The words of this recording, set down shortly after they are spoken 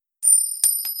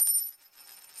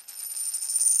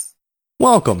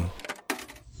Welcome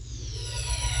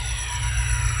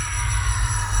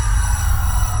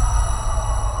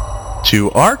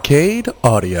to Arcade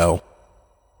Audio.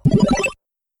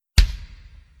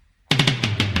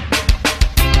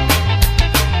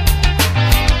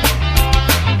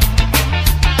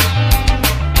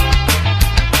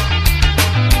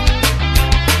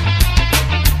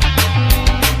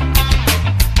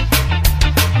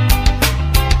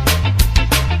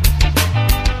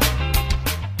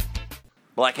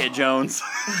 Blackhead Jones.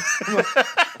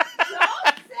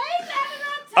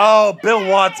 Oh, Bill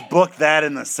Watts booked that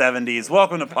in the 70s.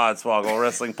 Welcome to Podswoggle,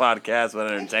 wrestling podcast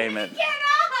with entertainment. Get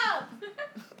up!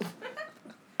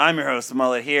 I'm your host,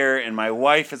 Mullet here, and my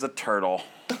wife is a turtle.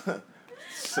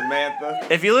 Samantha.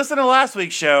 If you listen to last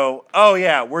week's show, oh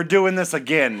yeah, we're doing this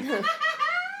again.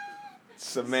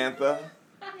 Samantha,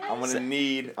 I'm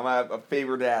gonna have a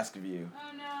favor to ask of you.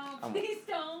 Oh no, please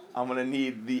don't. I'm gonna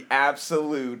need the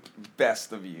absolute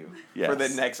best of you for the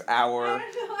Yes. next hour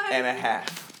and a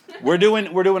half. We're doing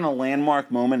a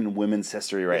landmark moment in women's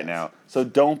history right now. So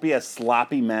don't be a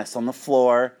sloppy mess on the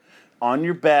floor, on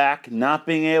your back, not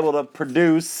being able to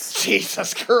produce.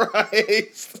 Jesus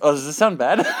Christ. Oh, does this sound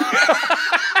bad? I'm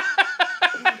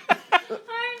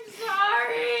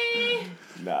sorry.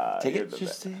 Nah, Take you're it, the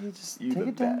just best. take You the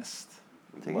it down. best.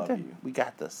 We Take it love down. you. We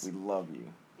got this. We love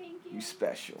you. Thank you. You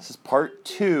special. This is part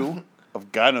 2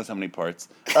 of God knows how many parts.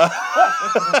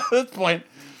 At this point,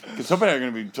 because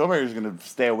somebody's gonna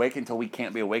stay awake until we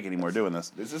can't be awake anymore doing this.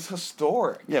 This is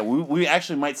historic. Yeah, we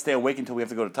actually might stay awake until we have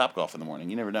to go to Topgolf in the morning.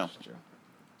 You never know. True.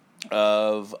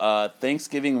 Of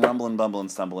Thanksgiving rumblin', bumblin',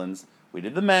 stumblins. We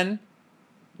did the men.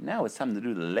 Now it's time to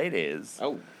do the ladies.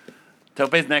 Oh.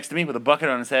 Tope's next to me with a bucket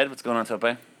on his head. What's going on,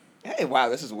 Tope? Hey, wow,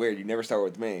 this is weird. You never start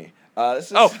with me.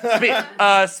 This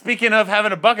is Speaking of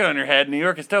having a bucket on your head, New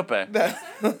York is Tope.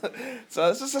 So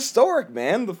this is historic,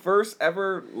 man. The first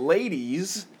ever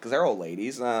ladies, because they're all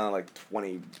ladies. Like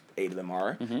 28 of them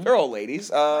are. Mm-hmm. They're all ladies.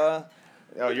 They're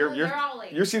all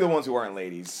ladies. You see the ones who aren't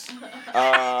ladies.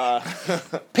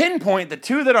 Pinpoint the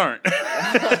 2 that aren't.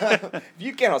 If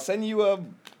you can, I'll send you a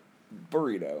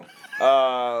burrito.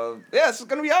 Yeah, this is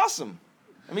gonna be awesome.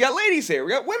 And we got ladies here.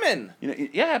 We got women.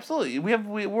 Yeah, absolutely. We're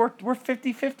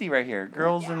 50-50 right here,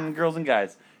 girls and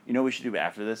guys. You know what we should do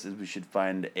after this is we should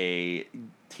find a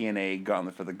TNA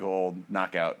Gauntlet for the Gold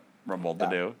knockout rumble to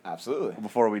do Absolutely.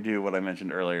 before we do what I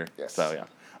mentioned earlier. Yes. So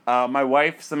yeah, my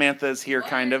wife Samantha is here,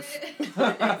 kind of. Oh.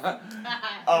 I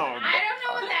don't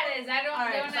know what that is. Don't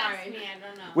ask me. I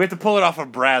don't know. We have to pull it off of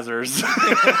Brazzers,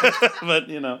 but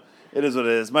it is what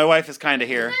it is. My wife is kind of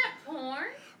here. Isn't that porn?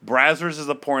 Brazzers is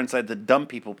a porn site that dumb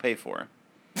people pay for.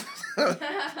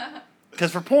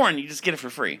 Because for porn, you just get it for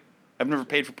free. I've never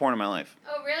paid for porn in my life.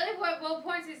 Oh really? What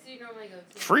porn sites do you normally go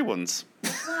to? Free ones.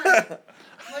 What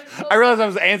I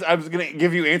realized I was going to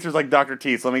give you answers like Dr.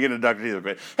 Teeth. So let me get into Dr. Teeth real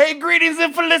quick. Hey, greetings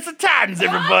and felicitations,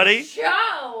 everybody.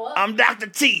 Show. I'm Dr.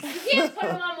 Teeth. You can't put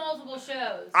them on multiple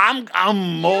shows. I'm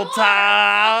multi. You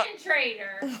are a fucking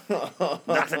traitor.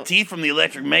 Dr. Teeth from the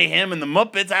Electric Mayhem and the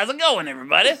Muppets. How's it going,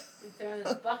 everybody? I'm throwing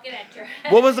this bucket at your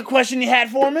head. What was the question you had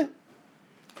for me?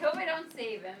 Toby, don't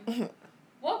save him.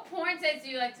 What porn sites do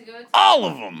you like to go to? All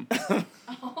of them.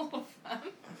 All of them.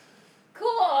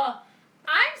 Cool.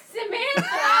 I'm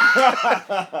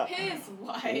Samantha. His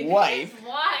wife. His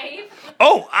wife.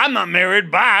 Oh, I'm not married.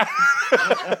 Bye.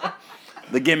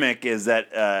 The gimmick is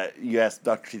that you ask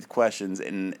Dr. Teeth questions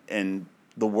and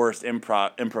the worst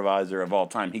improviser of all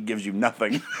time, he gives you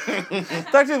nothing. Dr.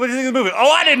 Teeth, what do you think of the movie? Oh,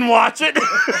 I didn't watch it. You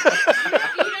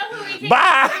know who he takes?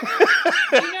 Bye.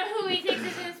 You know who he takes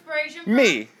his inspiration from?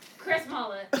 Me. Chris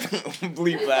Mullet.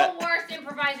 Believe Who's that. the worst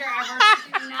improviser ever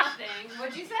to do nothing?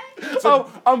 What'd you say? Oh,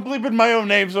 I'm bleeping my own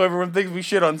name so everyone thinks we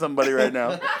shit on somebody right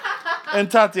now. And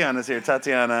Tatiana's here.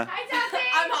 Tatiana. Hi, Tati.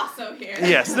 I'm also here.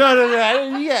 Yes. No, I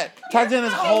didn't yet.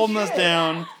 Tatiana's holding us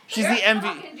down. She's You're the a MVP.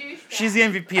 fucking douchebag. She's the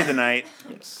MVP of the night.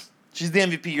 Yes. She's the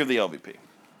MVP. You're the LVP.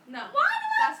 No, Why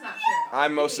that's not true.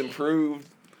 I'm most improved.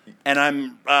 And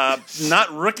I'm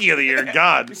not Rookie of the Year.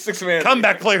 God. 6 man.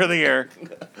 Comeback Player of the Year.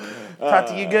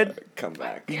 Tati, you good? Come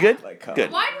back. You good? Like, come.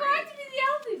 Good. Why do I have to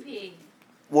be the LVP?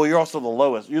 Well, you're also the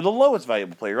lowest. You're the lowest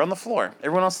valuable player. You're on the floor.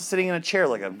 Everyone else is sitting in a chair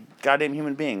like a goddamn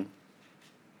human being.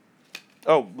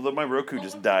 Oh, my Roku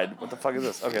just died. What the fuck is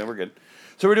this? Okay, we're good.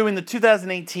 So we're doing the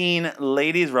 2018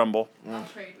 Ladies Rumble. I'll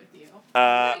trade with you.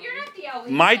 No, you're not the LVP.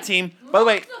 My team. By the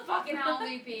way, Mom's the fucking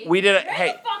LVP. we did it. You're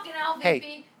Hey, the fucking LVP.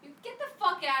 hey. You get the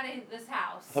fuck out of this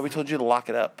house. I thought we told you to lock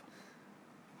it up.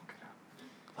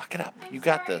 Lock it up. I'm You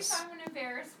got sorry this. if I'm an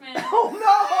embarrassment.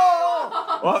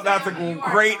 Oh no! Well, that's a You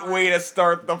are great sorry. way to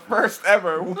start the first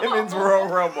ever Women's Royal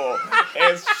Rumble.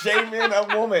 is shaming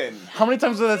a woman. How many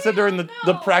times was that said during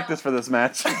the practice for this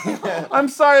match? I'm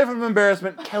sorry if I'm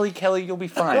embarrassment. Kelly, you'll be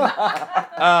fine.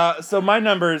 So my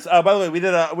numbers. By the way, we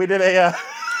did a. We've already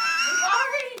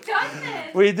done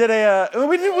this. We didn't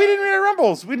read our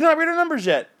rumbles. We did not read our numbers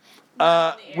yet.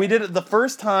 We did it the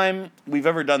first time we've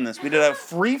ever done this. We did a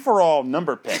free-for-all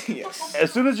number pick. Yes.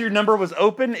 As soon as your number was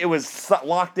open, it was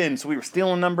locked in. So we were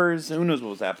stealing numbers. Who knows what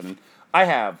was happening? I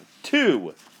have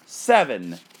 2,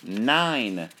 7,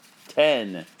 9,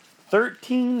 10,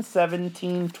 13,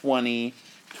 17, 20,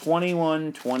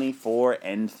 21, 24,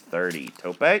 and 30.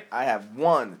 Tope? I have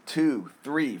 1, 2,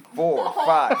 3, 4, 5.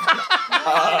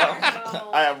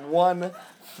 I have 1,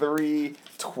 3,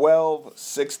 12,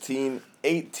 16,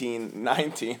 18,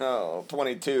 19,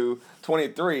 22,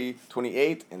 23,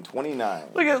 28, and 29.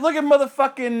 Look at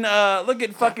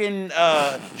fucking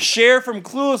Cher from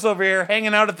Clueless over here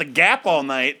hanging out at the Gap all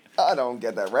night. I don't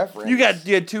get that reference. You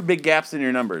had 2 big gaps in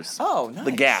your numbers. Oh, nice.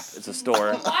 The Gap, it's a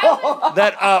store Why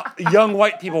that young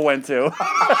white people went to. was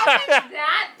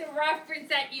that the reference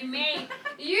that you made?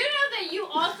 You know that you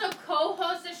also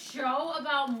co-host a show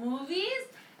about movies,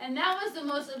 and that was the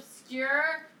most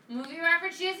obscure movie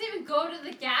reference. She doesn't even go to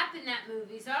the Gap in that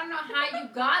movie, so I don't know how you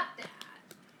got that.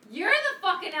 You're the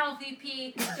fucking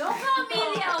LVP. Don't call me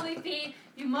the LVP,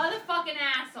 you motherfucking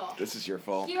asshole. This is your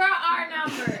fault. Here are our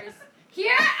numbers.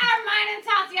 Here are mine and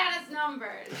Tatiana's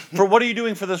numbers. For what are you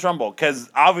doing for this Rumble? Because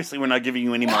obviously we're not giving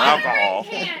you any more Water alcohol.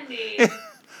 and candy.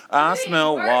 I Please,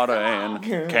 smell first water of and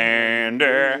all.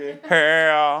 candy.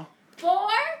 Hell. 4,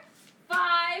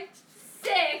 5,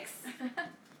 6.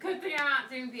 Good thing I'm not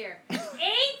drinking beer. 8,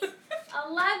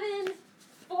 11,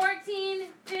 14,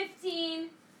 15,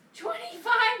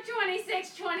 25,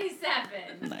 26,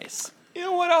 27. Nice. You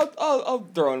know what? I'll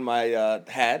throw in my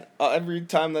hat. Every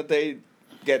time that they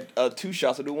get 2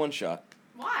 shots, I do 1 shot.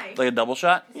 Why? Like a double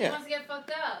shot? He Yeah. wants to get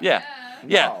fucked up. Yeah.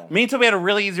 Yeah. Wow. Me and Toby had a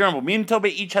really easy Rumble. Me and Toby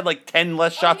each had like 10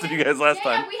 less shots than you guys last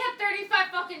time. Yeah, we had 35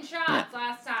 fucking shots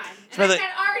last time. And Samantha- I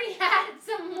had already had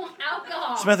some more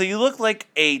alcohol. Samantha, you look like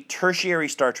a tertiary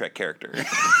Star Trek character.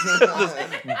 This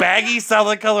baggy,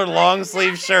 solid colored long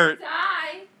sleeve shirt.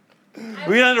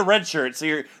 We had a red shirt, so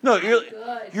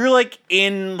you're like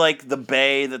in like the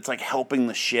bay that's like helping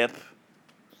the ship.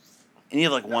 And you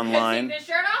have like one line. Take the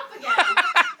shirt off again.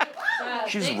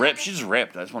 She's ripped. She's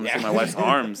ripped. I just want to see my wife's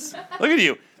arms. Look at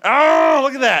you. Oh,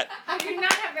 look at that. I do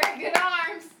not have very good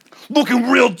arms. Looking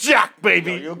real jack, Yo,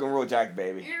 baby. you're looking real jack,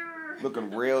 baby. Grr.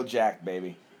 Looking real jack,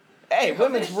 baby. Hey, This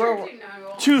women's shirt real. too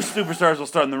narrow. 2 superstars will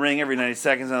start in the ring every 90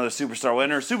 seconds. Another superstar will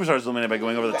enter. Superstars is eliminated by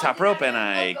going over the top rope, and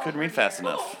I couldn't read fast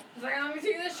enough. He's like, let me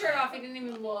take this shirt off. He didn't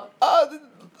even look.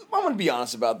 I'm gonna be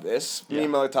honest about this. Me Yeah.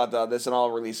 and Miller talked about this, and I'll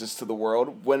release this to the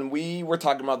world. When we were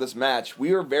talking about this match,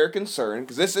 we were very concerned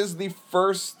because this is the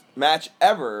first match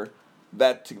ever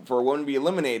that for a woman to be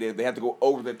eliminated, they have to go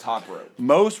over the top rope.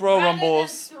 Most Royal Rather than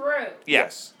Rumbles, through.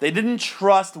 yes, they didn't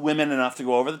trust women enough to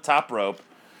go over the top rope.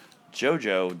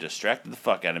 JoJo distracted the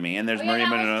fuck out of me, and there's Oh, yeah, Maria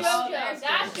that was Menounos. JoJo's.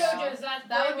 That's JoJo's. That's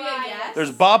That would be a right. yes.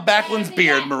 There's Bob Backlund's Yeah.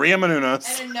 beard, Maria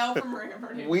Menounos. And a no from Maria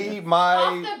Menounos.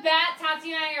 Off the bat,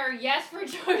 Tati and I are yes for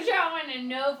JoJo and a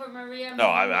no for Maria. No,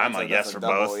 I'm a That's yes for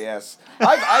double both. Yes.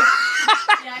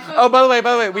 Yeah, Oh, by the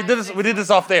way, we did this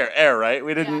off air, right?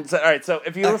 We didn't. So, all right, so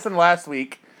if you listened last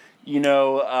week, you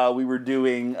know we were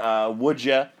doing Would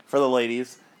Ya for the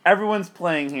ladies. Everyone's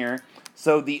playing here,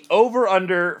 so the over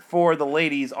under for the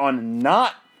ladies on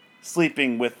not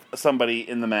sleeping with somebody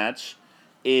in the match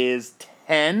is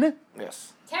 10.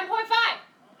 Yes. 10.5.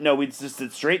 No, we just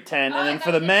did straight 10, Oh, and I then thought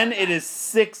for the you men said it is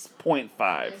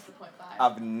 6.5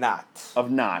 Of not.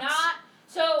 of not. Not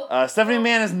so. Stephanie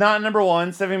McMahon is not number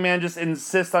 1. Stephanie McMahon just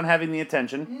insists on having the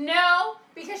attention. No,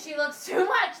 because she looks too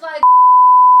much like.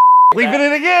 Leaving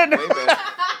it again. Amen.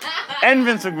 And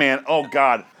Vince McMahon. Oh,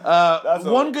 God. That's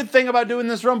One good thing about doing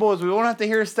this Rumble is we won't have to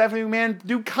hear Stephanie McMahon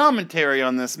do commentary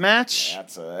on this match.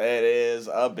 It is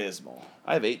abysmal.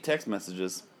 I have 8 text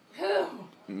messages. Who?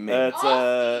 Man. That's,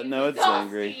 Oh, Steve. no, it's Oh,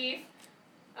 angry. Steve.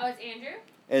 Oh, it's Andrew?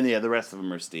 And yeah, the rest of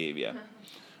them are Steve, yeah.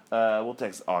 We'll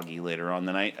text Augie later on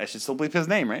the night. I should still bleep his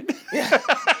name, right? Yeah.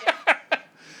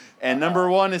 And number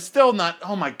 1 is still not.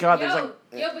 Oh, my God. There's like.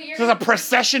 But you're There's a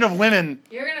procession of women.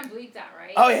 You're gonna bleep that,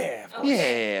 right? Oh, yeah, of course.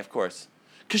 Yeah, of course.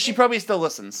 Because she probably still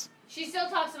listens. She still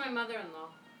talks to my mother-in-law.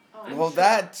 Oh, Well,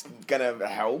 that's gonna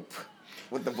help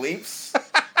with the bleeps.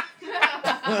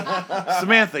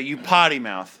 Samantha, you potty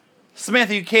mouth.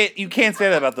 Samantha, you can't say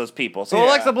that about those people. So Yeah.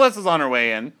 Alexa Bliss is on her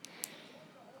way in.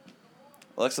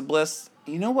 Alexa Bliss,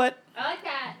 you know what? I like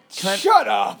that. Can I- Shut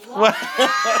up. What?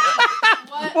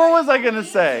 What was I gonna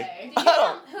say? Did you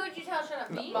tell, who would you tell shut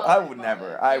up? Me? I would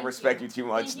never. I Thank respect you. you too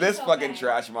much. Thank you This so fucking much.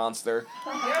 trash monster.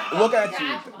 You're a Look fucking at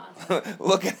trash you. monster.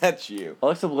 Looking at you.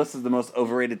 Alexa Bliss is the most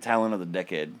overrated talent of the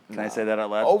decade. Can I say that out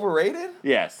loud? Overrated?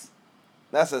 Yes.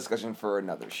 That's a discussion for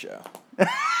another show.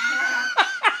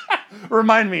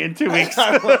 Remind me in 2 weeks.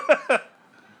 I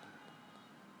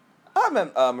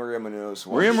meant Maria Menounos.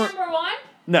 Maria Number one?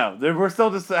 No, we're still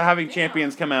just having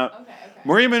champions come out. Okay.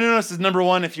 Maria Menounos is number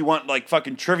one if you want like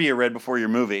fucking trivia read before your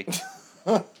movie.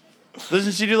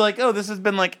 Doesn't she do like, oh, this has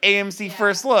been like AMC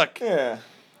First Look? Yeah.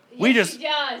 We Yes, just- she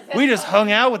does. We That's just all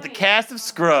hung out with the point. cast of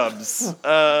Scrubs.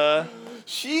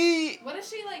 She. What is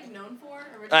she like known for?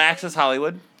 Originally? Access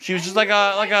Hollywood. She was just like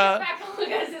a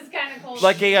Lucas is kind of cold.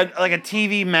 like a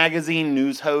TV magazine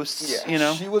news host. Yeah. You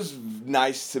know. She was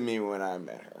nice to me when I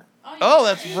met her. Oh,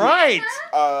 that's You met right.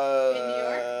 her? In New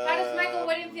York? How does Michael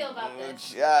Whitting feel about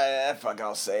this? Yeah, fuck,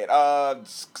 I'll say it.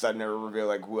 Because I never revealed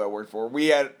like who I worked for. We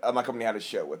had my company had a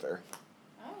show with her,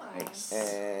 Oh.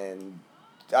 and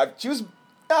she was.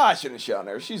 I shouldn't have shown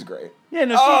her. She's great. Yeah.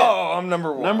 No. Oh, I'm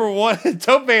number one. Number one.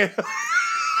 Tope.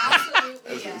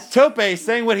 Absolutely, yes. Tope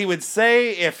saying what he would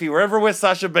say if he were ever with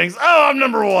Sasha Banks. Oh, I'm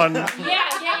number one. Yeah.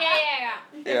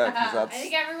 Yeah, 'cause I that's.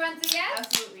 think everyone's a yes.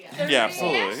 Absolutely, yes. Yeah, Everybody a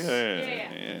absolutely.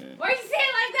 yes? Yeah. Why'd you say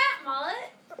it like that,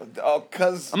 Mullet? Oh,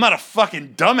 cause I'm not a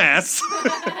fucking dumbass. It's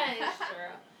true.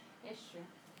 It's true.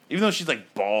 Even though she's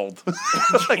like bald.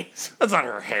 Like, that's not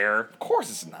her hair. of course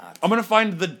it's not. I'm gonna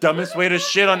find the dumbest way to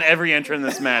shit on every entrant in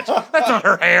this match. That's not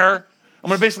her hair. I'm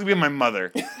gonna basically be my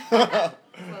mother. Absolutely.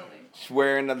 She's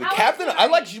wearing the How Captain. is it? I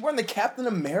like. She's wearing the Captain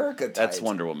America type. That's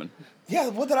Wonder Woman. Yeah.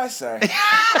 What did I say?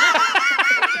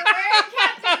 You're wearing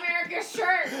Captain America's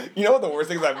shirt. You know what the worst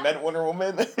thing is? I met Wonder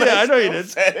Woman. Yeah, I know you still did.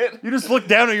 Said it. You just look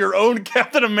down at your own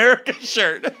Captain America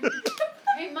shirt.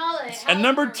 Hey, Mullet. And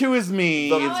number two is me.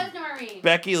 How It's is Noreen?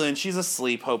 Becky Lynch. She's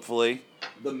asleep, hopefully.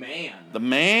 The man. The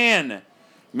man.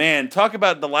 Man, talk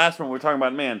about the last one. We're talking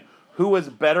about, man, who was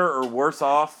better or worse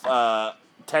off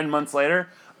 10 months later?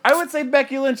 I would say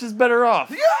Becky Lynch is better off.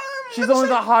 Yeah. She's only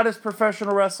the hottest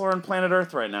professional wrestler on planet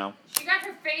Earth right now. She got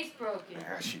her face broken.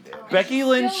 Yeah, she did. Becky She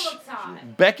Lynch. Still looks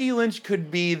hot. Becky Lynch could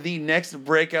be the next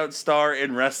breakout star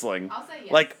in wrestling. I'll say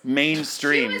yes. Like She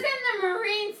mainstream. was in the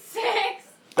Marine 6.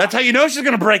 That's how you know she's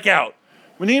gonna break out.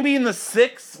 When you be in the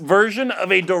 6th version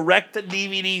of a direct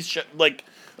DVD show, like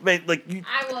you,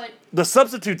 I would. the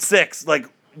substitute 6, like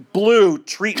blew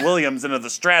Treat Williams into the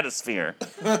stratosphere.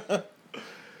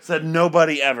 Said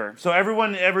nobody ever. So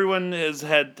everyone has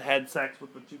had sex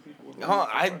with the two people. No,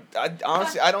 I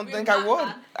honestly, I don't think I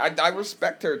would. I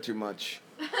respect her too much.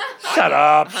 Shut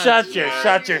up! Shut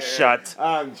your shut.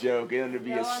 I'm joking. It'll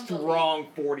be No a one strong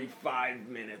 45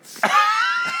 minutes.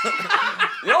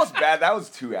 You know what's bad? That was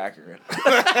too accurate.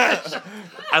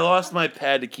 I lost my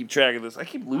pad to keep track of this. I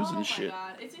keep Oh losing my shit.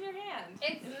 God. It's in your hand.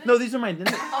 It's, No, these are my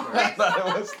Nintendo. I thought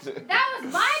it was too. that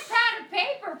was my pad of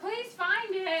paper. Please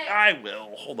find it. I will.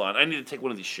 Hold on. I need to take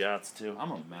one of these shots too.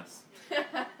 I'm a mess.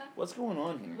 What's going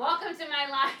on here? Welcome to my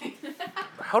life.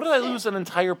 How did I lose an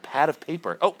entire pad of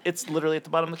paper? Oh, it's literally at the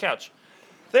bottom of the couch.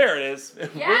 There it is.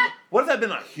 Yeah. What if that had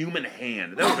been a human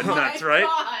hand? That would have been Oh my nuts, right?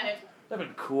 God. That'd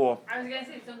been cool. I was gonna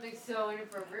say something so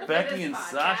inappropriate. Becky this and podcast.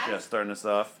 Sasha starting us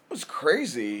off. It was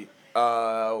crazy.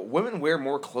 Women wear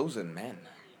more clothes than men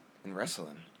in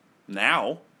wrestling.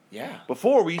 Now, Yeah.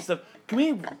 before we used to. Can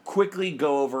we quickly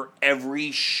go over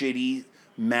every shitty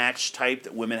match type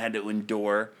that women had to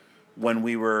endure when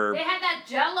we were? They had that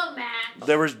Jello match.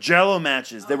 There was Jello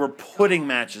matches. There were pudding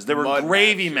matches. There were Mud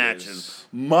gravy matches. matches.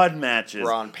 Mud matches.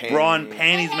 Braun panties.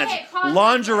 panties Hey, matches. pause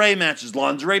lingerie matches.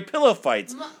 Lingerie pillow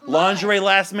fights. lingerie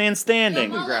last man Hey, standing.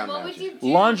 Mullet, ground what would matches. you do?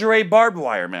 lingerie barbed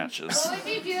wire matches. What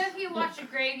would you do if you watched a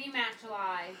gravy match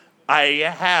live? I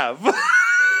have.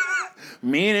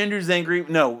 Me and Andrew Zangri.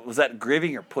 No, was that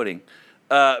gravy or pudding?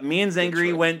 Me and Zangri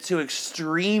choice. went to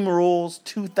Extreme Rules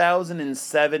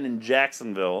 2007 in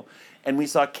Jacksonville, and we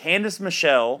saw Candice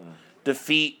Michelle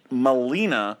defeat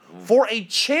Melina for a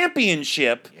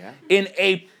championship Yeah. in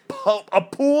a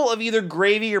pool of either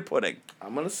gravy or pudding.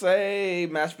 I'm gonna say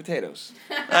mashed potatoes.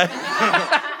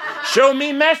 Show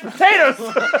me mashed potatoes.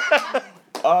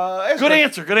 Good Answer.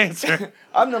 answer. Good answer.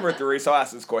 I'm number 3, so I'll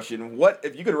ask this question. What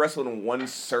if you could wrestle in one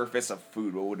surface of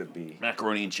food, what would it be?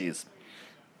 Macaroni and cheese.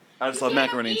 I just love You can't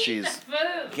macaroni and eat cheese. the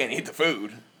food. Can't eat the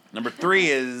food. Number 3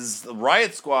 is the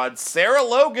Riot Squad, Sarah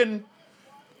Logan,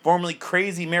 formerly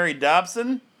Crazy Mary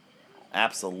Dobson.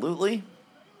 Absolutely.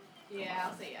 Yeah,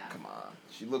 I'll say yeah. Come on.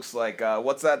 She looks like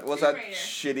what's that Tomb Raider.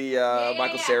 shitty Yeah.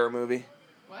 Michael Cera movie?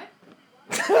 What?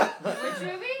 Which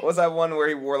movie? What was that one where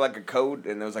he wore like a coat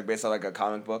and it was like based on like a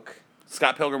comic book?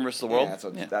 Scott Pilgrim vs. the World.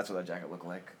 Yeah, that's what that jacket looked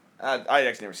like. I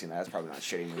actually never seen that. That's probably not a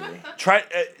shitty movie.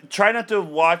 Try not to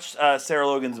watch Sarah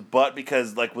Logan's butt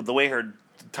because, like, with the way her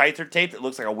tights are taped, it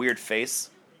looks like a weird face.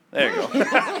 There you go.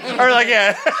 Or like,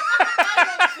 yeah.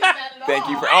 Thank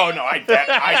you for. Oh no, I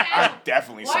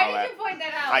definitely saw Why that. did you point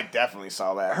that out? I definitely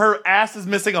saw that. Her ass is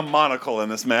missing a monocle in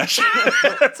this match.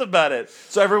 That's about it.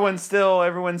 So everyone's still.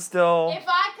 If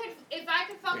I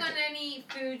could fuck on any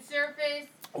food surface,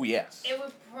 Oh yes. it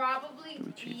would probably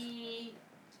Gooey cheese. be.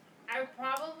 I would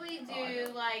probably do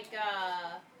like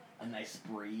A nice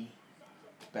brie,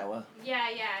 Bella. yeah.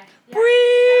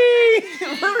 Brie!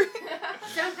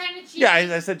 Some kind of cheese. Yeah,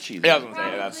 I said cheese. Yeah, I was gonna say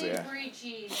Probably that's yeah. brie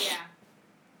cheese. Yeah.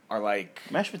 Or like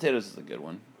Mashed potatoes is a good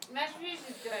one. Mashed potatoes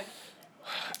is good.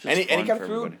 Just any fun kind for of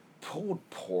food. everybody. Pulled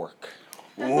pork.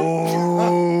 You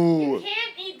Ooh.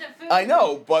 can't eat the food. I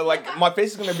know, but like my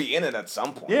face is gonna be in it at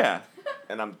some point. Yeah.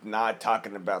 And I'm not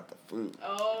talking about the food.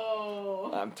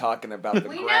 Oh. I'm talking about the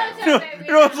We know ground. it's You okay.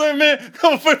 know what I'm saying, man?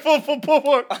 I'm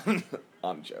full.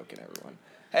 I'm joking, everyone.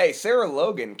 Hey, Sarah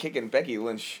Logan kicking Becky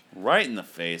Lynch. Right in the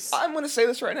face. I'm gonna say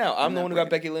this right now. I'm the one who got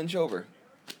Becky Lynch over.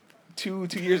 Two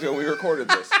years ago we recorded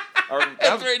this.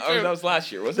 That was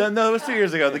last year, wasn't No, it was 2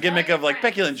 years ago. The gimmick of like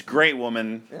Friends. Becky Lynch, great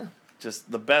woman, it? Yeah. just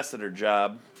the best at her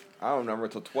job. I don't remember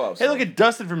until 12. Hey, look at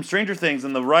Dustin from Stranger Things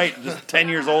on the right, just 10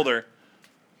 years older.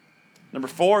 Number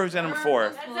 4, who's got number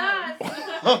 4?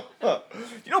 That's us.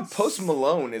 You know, Post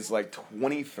Malone is like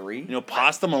 23. You know,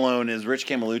 Pasta Malone is Rich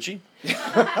Camelucci.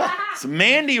 So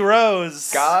Mandy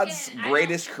Rose. God's I don't-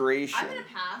 greatest creation. I'm gonna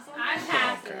pass on I'm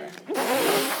that.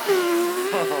 passing.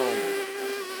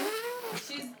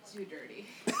 She's too dirty.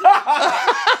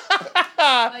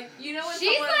 Like, you know when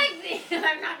She's someone... like the.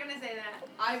 I'm not gonna say that.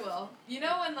 I will. You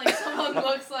know when, like, someone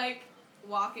looks like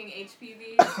walking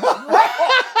HPV?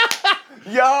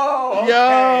 Yo! Okay.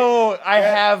 Yo, I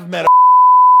have met a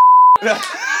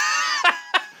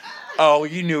Oh,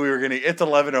 you knew we were going to. It's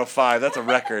 11:05. That's a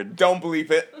record. Don't believe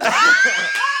it. She doesn't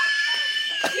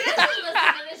listen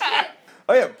to this shit.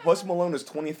 Oh yeah, Post Malone is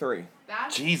 23.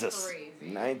 That's Jesus. crazy.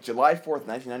 July 4th,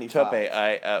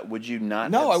 1995. Tope, would you not?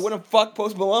 No, have I wouldn't fuck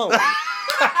Post Malone.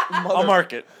 I'll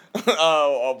mark it.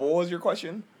 What was your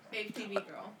question? HPV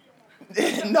girl.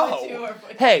 No. Two or-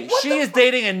 Hey, she is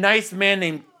dating a nice man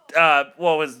named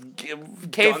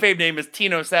kayfabe name is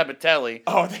Tino Sabatelli.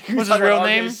 Oh, I think you were What's his talking real about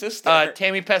name? RJ's sister.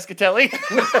 Tammy Pescatelli.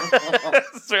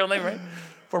 That's his real name, right?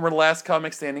 Former Last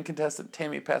Comic Standing contestant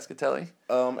Tammy Pescatelli.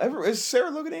 Is Sarah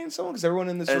Logan dating someone? Because everyone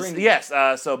in this ring. Yes.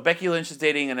 So Becky Lynch is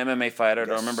dating an MMA fighter. I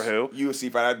don't remember who.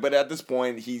 UFC fighter, but at this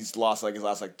point, he's lost like his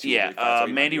last like 2 or 3 fights, so he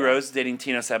might Mandy be Rose is dating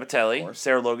Tino Sabatelli. course.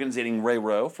 Sarah Logan's dating Ray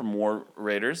Rowe from War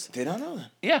Raiders. Did not know that.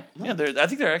 Yeah. I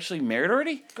think they're actually married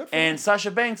already. Good for And them.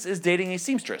 Sasha Banks is dating a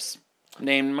seamstress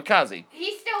named Makazi.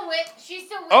 He's still with. She's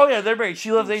still with. Oh yeah, they're married.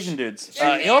 She loves Asian dudes.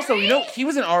 They're He also, married? he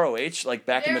was in ROH like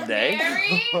back in the They're day.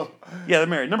 married? Yeah, they're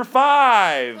married. Number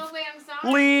 5, Oh wait, I'm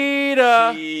sorry.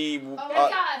 Lita. She, Oh,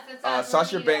 that's us. That's us.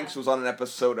 Sasha Lita. Banks was on an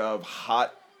episode of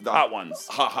Hot Ones.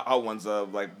 Hot Ones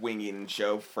of like wing eating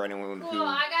show for anyone Cool. who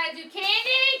I gotta do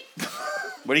candy.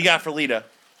 What do you got for Lita?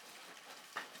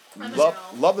 I'm a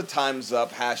love the times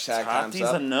up hashtag times Tati's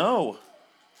a up. no.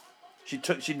 She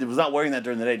was not wearing that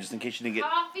during the day just in case she didn't get.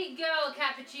 Coffee go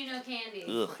cappuccino candy.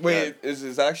 Ugh, Wait, God.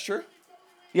 is that true?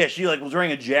 Yeah, she like was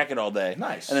wearing a jacket all day.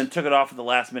 Nice. And then took it off at the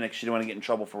last minute 'cause she didn't want to get in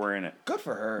trouble for wearing it. Good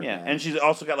for her. Yeah, man. and she's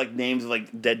also got like names of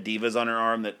like dead divas on her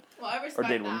arm that Well, I or respect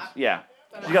dead ones. that. Yeah.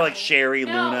 But She got like I- Sherry,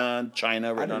 No. Luna, and China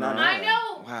I written did on not her know arm. I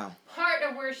know Wow. part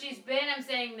of where she's been. I'm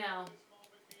saying no.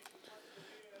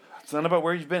 It's not about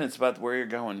where you've been; it's about where you're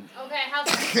going. Okay, how's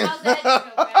Edge?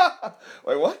 Okay?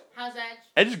 Wait, what? How's Edge?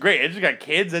 Edge is great. Edge has got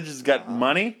kids. Edge has got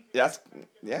money. Yeah.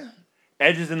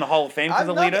 Edge is in the Hall of Fame because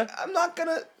of Lita.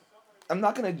 I'm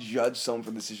not gonna judge someone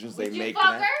for the decisions they Would you make.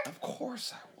 fuck man. her? Of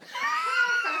course I will.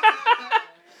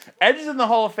 Edge is in the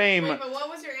Hall of Fame. Wait, but what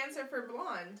was your answer for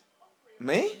blonde?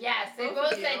 Me? Yes, they Both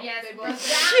both of you. said yes. They both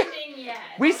Resounding yes.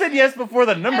 We said yes before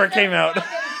the number Because they're came out.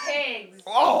 fucking pigs.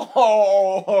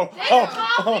 Oh. This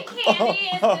coffee candy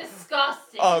is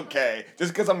disgusting. Okay,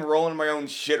 just because I'm rolling my own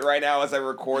shit right now as I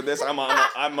record this, I'm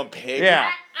a pig.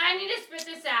 Yeah. I need to spit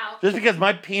this out. Just because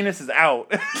my penis is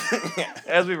out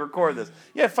as we record this.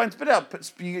 Yeah, fine, spit it out.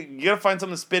 You gotta find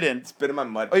something to spit in. Spit in my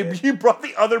mud. Oh, pit. you brought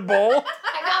the other bowl?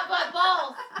 I got butt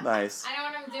balls. Nice. I know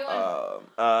what I'm doing.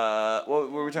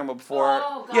 What were we talking about before?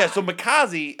 Oh, God. Yeah, so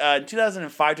Makazi, in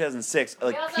 2005, 2006,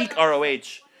 like We also peak have-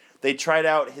 ROH, they tried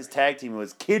out his tag team. It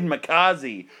was Kid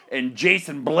Makazi and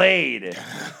Jason Blade.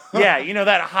 Yeah, you know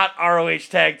that hot ROH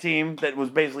tag team that was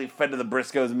basically fed to the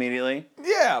Briscoes immediately?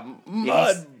 Yeah,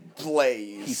 mud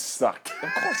blaze. He sucked.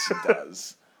 Of course he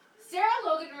does. Sarah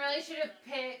Logan really should have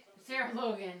picked Sarah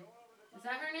Logan. Is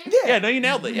that her name? Yeah, no, you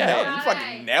nailed it. Yeah. You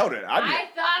fucking nailed it. I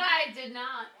thought I did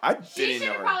not. I She didn't should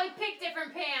know have her. probably picked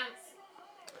different pants.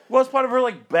 Well, it's part of her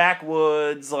like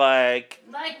backwoods, like.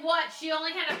 Like what? She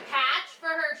only had a patch for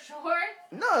her shorts?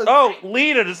 No. Oh,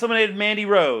 Lita just eliminated Mandy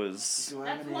Rose. Do I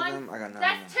That's have any one. of them? I got none.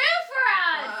 That's 2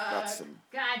 for us. That's some.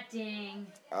 God dang.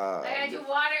 I gotta do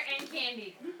water and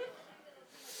candy.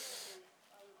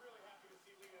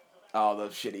 Oh, the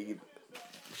shitty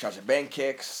Sasha Bank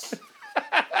kicks.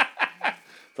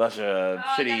 Such a I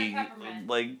got a shitty, peppermint.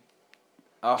 like.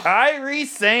 Oh. Kyrie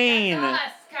Sane. That's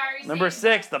us, Kyrie Number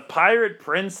Sane. 6, the Pirate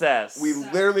Princess. We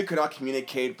literally could not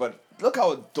communicate, but look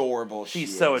how adorable she is.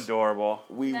 She's so adorable.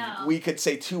 No. We could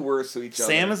say 2 words to each other.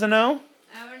 Sam is a no.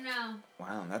 I don't know.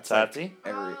 Wow, that's Tati? like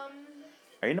every Are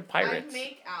you into I Pirates?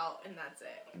 make out and that's it.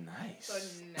 So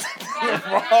nice. no.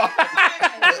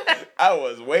 I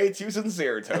was way too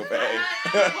sincere, Tope. You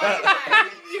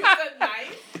said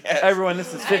nice. Everyone,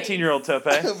 this is 15-year-old Tope.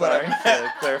 Sorry,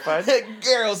 clarified.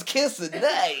 Girls kissing,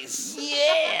 nice.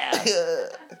 Yeah.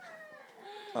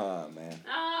 Oh man.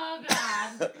 Oh,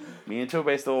 God. Me and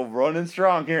Tope still running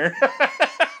strong here.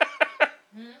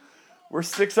 We're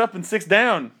 6 up and 6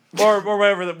 down, or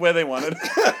whatever the way they wanted.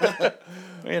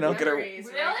 You know. Look at her. Memories,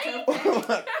 Really?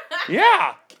 right?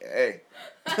 Yeah. Hey.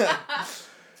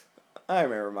 I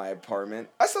remember my apartment.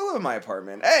 I still live in my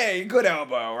apartment. Hey, good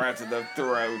elbow right to the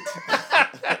throat.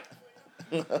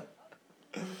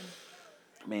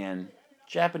 Man,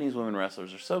 Japanese women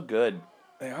wrestlers are so good.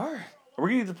 They are. Are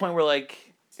we getting to the point where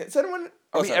like, Is anyone?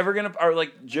 are we ever gonna? Are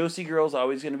like Josie girls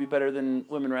always gonna be better than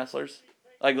women wrestlers?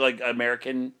 Like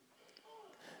American.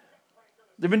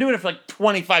 They've been doing it for like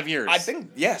 25 years. I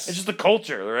think yes. It's just a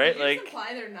culture, right? Did you Like,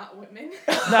 imply they're not women?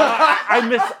 no,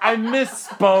 I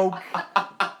misspoke.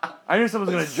 I knew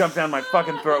someone was gonna jump down my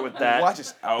fucking throat with that. Watch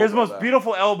his elbow. Here's the most though.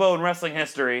 beautiful elbow in wrestling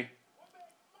history.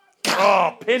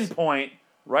 Oh, pinpoint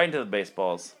right into the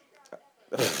baseballs.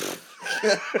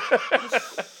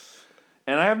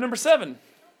 And I have number 7.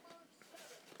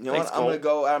 You know Thanks, what? I'm Cole. gonna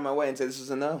go out of my way and say this is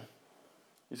a no.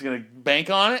 He's gonna bank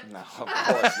on it. No, of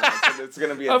course not. It's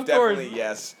gonna be a Of course. definitely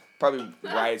yes. Probably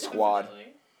Riot Squad.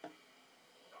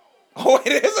 Oh,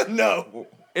 it is a no.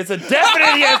 It's a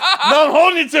definite yes. No, I'm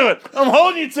holding you to it. I'm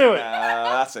holding you to it.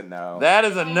 That's a no. That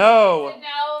is a no.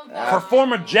 No. For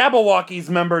former Jabberwockies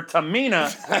member Tamina,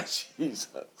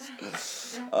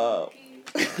 Jesus.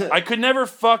 I could never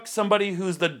fuck somebody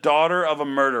who's the daughter of a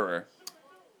murderer.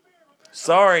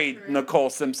 Sorry, Nicole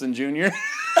Simpson Jr.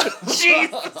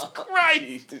 Jesus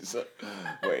Christ. Jesus.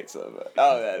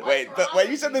 Wait, wait,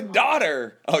 you said the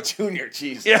daughter. Oh, Junior,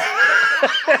 jeez. Yeah.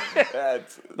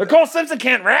 That's, Nicole Simpson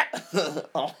can't rap.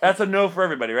 That's a no for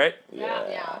everybody, right?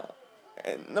 Yeah.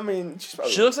 And, I mean, she's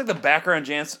probably... She looks like the background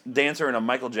dancer in a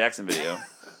Michael Jackson video.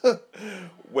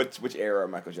 Which era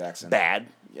of Michael Jackson? Bad.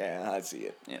 Yeah, I see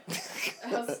it. Yeah.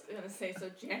 I was gonna say, so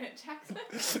Janet Jackson.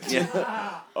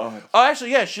 Yeah. Oh, Oh,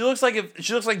 actually, yeah. She looks like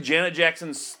Janet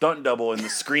Jackson's stunt double in the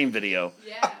Scream video,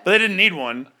 Yeah. but they didn't need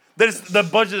one. The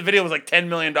budget of the video was like $10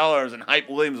 million, and Hype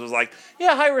Williams was like,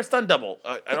 "Yeah, hire a stunt double.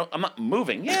 I'm not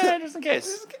moving. Yeah, just in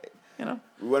case. You know."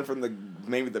 we went from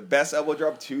maybe the best elbow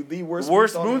drop to the worst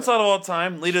Moonsault of all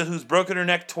time. Lita, who's broken her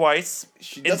neck twice,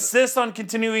 She doesn't- insists on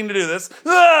continuing to do this.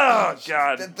 Oh The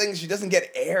God! thing, she doesn't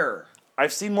get air.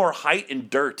 I've seen more height in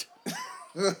dirt.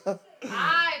 I've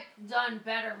done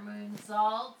better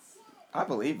moonsaults. I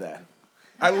believe that.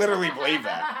 I literally believe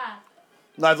that.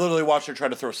 I've literally watched her try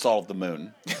to throw Salt at the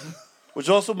Moon, which is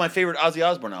also my favorite Ozzy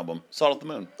Osbourne album, Salt at the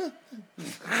Moon.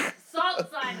 Salt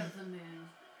side of the moon.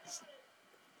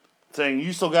 Saying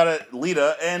you still got it,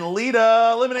 Lita, and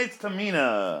Lita eliminates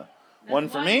Tamina. That's One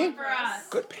for me. One for us.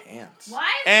 Good pants. Why?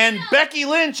 Is And it Becky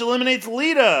Lynch eliminates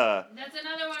Lita. That's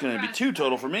another one. It's gonna for be us. 2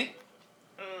 total for me.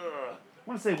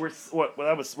 I want to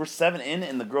say we're 7 in,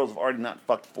 and the girls have already not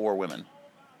fucked 4 women.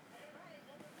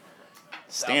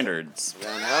 Standards.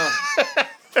 I know.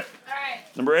 All right.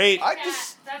 Number 8. I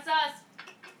just... That's us.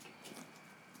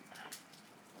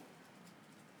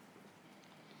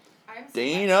 I'm so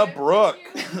Dana excited for Brooke.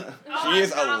 you. Oh, She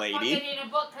is I'm a not lady. fucking Dana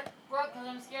Brooke because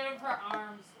I'm scared of her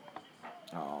arms.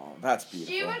 Oh, that's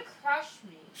beautiful. She would crush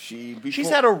me. She's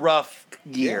had a rough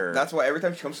year. Yeah, that's why every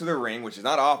time she comes to the ring, which is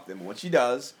not often, but when she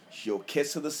does, she'll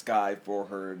kiss to the sky for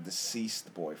her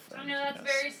deceased boyfriend. I know that's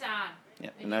Yes. very sad. Yeah,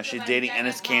 And and now you she's feel like dating that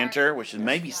Ennis hard. Cantor, which is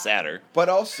maybe sadder. But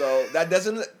also, that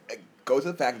doesn't go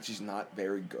to the fact that she's not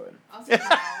very good. I'll say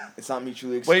no. It's not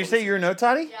mutually exclusive. What did you say? You're a no,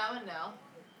 Toddy? Yeah, I'm a no.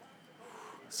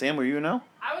 Sam, were you a no?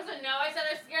 I was a no. I said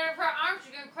I'm scared of her arms.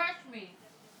 She's gonna crush me.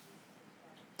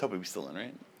 Toby was still in,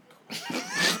 right?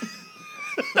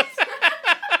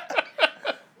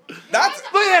 That's...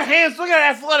 Look at that hands. Look at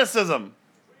that athleticism.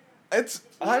 It's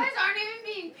You guys aren't even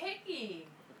being picky.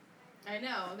 I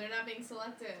know, they're not being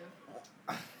selective.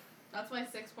 That's why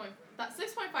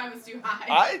 6.5 is too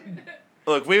high.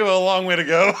 Look, we have a long way to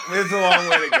go. It's a long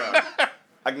way to go.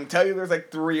 I can tell you there's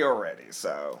like 3 already,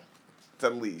 so it's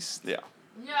at least. Yeah.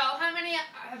 No, how many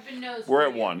have been no's? We're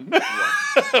at 1.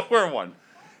 We're at 1.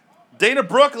 Dana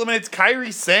Brooke eliminates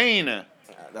Kairi Sane.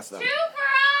 That's 2 not. for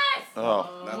us!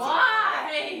 Oh. That's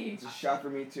Why? It's a shot for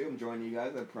me too. I'm joining you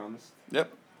guys. I promise.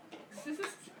 Yep.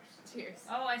 Cheers.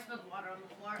 Oh, I spilled water on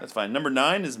the floor. That's fine. Number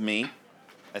 9 is me,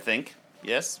 I think.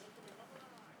 Yes?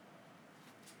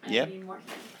 I Yeah. need more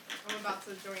candy. I'm about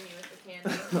to join you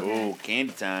with the candy. Oh,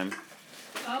 candy time.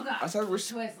 Oh, God. I thought we're.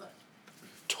 Twizzler.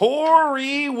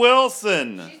 Tori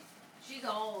Wilson. She's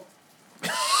old.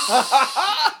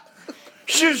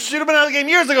 She should have been out of the game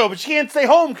years ago, but she can't stay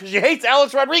home because she hates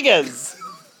Alex Rodriguez.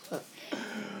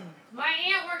 My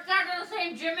aunt works out in the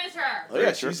same gym as her. Oh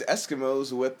yeah, she's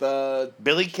Eskimos with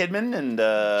Billy Kidman and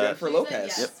Jennifer She's a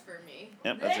Lopez. yes for me.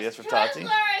 Yep, that's a This yes for Tati.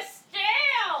 Twizzler is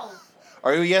stale.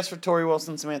 Are you a yes for Tori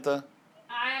Wilson, Samantha?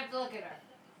 I have to look at her.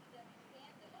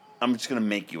 I'm just gonna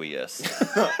make you a yes.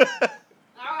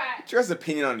 Alright. She has an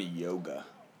opinion on yoga.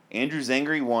 Andrew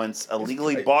Zangri once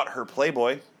illegally great. bought her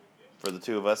Playboy for the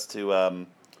two of us to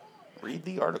read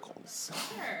the articles.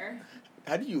 Sure.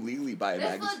 How do you legally buy a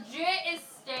This magazine? legit is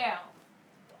stale.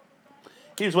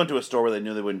 He just went to a store where they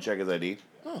knew they wouldn't check his ID.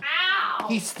 Ow!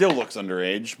 He still looks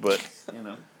underage, but you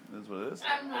know, that's what it is.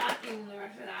 I'm not getting the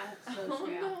rest of that. It's so Oh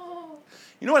stale. no.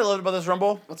 You know what I loved about this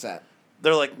Rumble? What's that?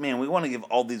 They're like, man, we want to give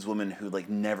all these women who like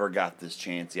never got this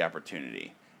chance the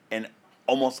opportunity, and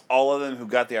almost all of them who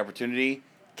got the opportunity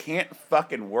can't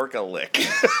fucking work a lick.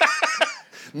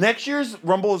 Next year's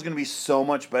Rumble is going to be so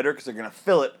much better because they're going to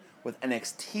fill it with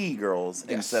NXT girls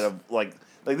Yes. instead of like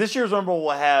this year's Rumble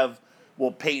will have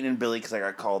Peyton and Billy because I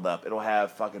got called up. It'll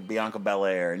have fucking Bianca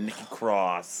Belair and Nikki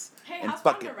Cross Hey, and how's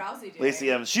fucking Ronda Rousey doing? Lacey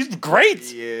Evans. She's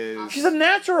great. Yes. She's a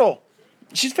natural.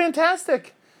 She's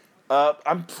fantastic.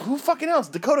 Who fucking else?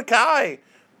 Dakota Kai,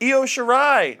 Io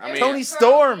Shirai, I mean- Tony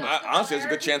Storm. Honestly, there's a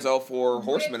good chance all 4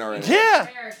 horsemen are in it. Yeah.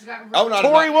 Oh, no,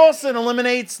 Tori Wilson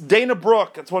eliminates Dana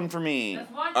Brooke. That's one for me.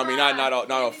 I mean, not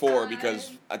all 4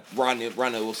 because Ronda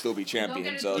will still be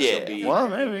champion, so she'll be. Well,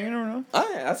 maybe you never know.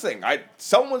 That's the thing.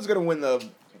 Someone's gonna win the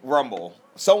Rumble.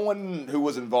 Someone who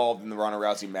was involved in the Ronda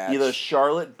Rousey match. Either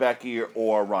Charlotte, Becky,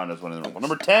 or Ronda's winning the Rumble.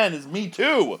 Number 10 is Me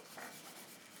Too.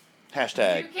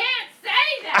 Hashtag. You can't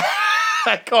say that.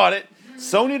 I caught it.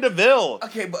 Sonya Deville.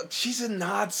 Okay, but she's a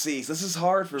Nazi. So this is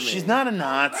hard for me. She's not a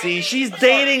Nazi. She's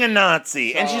dating a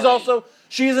Nazi, and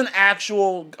she's an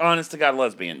actual, honest to God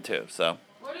lesbian too. So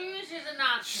What do you mean she's a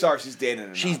Nazi? Sorry, she's dating a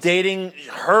Nazi. she's dating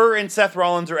her and Seth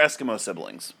Rollins are Eskimo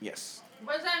siblings. Yes.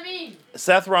 What does that mean?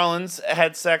 Seth Rollins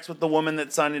had sex with the woman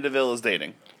that Sonya Deville is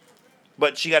dating,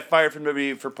 but she got fired from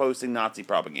WWE for posting Nazi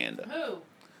propaganda. Who?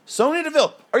 Sonya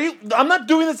Deville, I'm not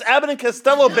doing this Abbott and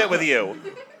Costello bit with you.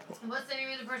 What's the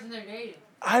name of the person they're dating?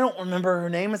 I don't remember her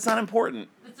name. It's not important.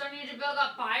 That Sonya Deville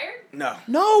got fired? No.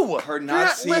 No, Her you're not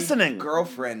Nazi listening.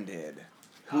 girlfriend did,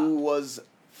 who was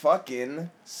fucking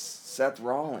Seth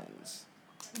Rollins.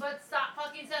 But stop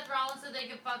fucking Seth Rollins so they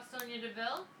can fuck Sonya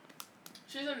Deville?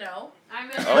 She's a no. I'm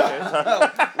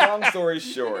Okay. Long story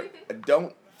short, I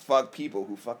don't fuck people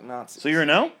who fuck Nazis. So you're a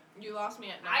no? You lost me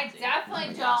at I Nazi.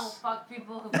 definitely don't fuck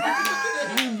people who fuck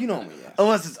Nazis. You know me, yes.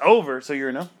 Unless it's over, so you're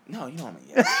a no? No, you know me,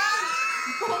 yes.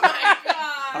 Oh my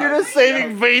god. You're just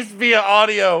saving face via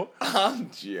audio.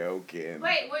 I'm joking.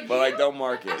 Wait, would But you? like, don't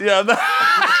mark it. Yeah.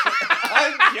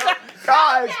 I'm joking.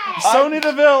 Guys, Sonya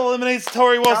Deville eliminates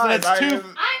Tori Wilson. guys, That's I 2. am-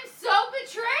 I'm so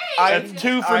betrayed. That's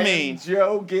 2 for I me. am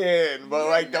joking, but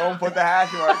like, don't put the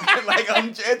hash mark. Like,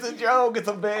 it's a joke. It's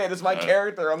a bit. It's my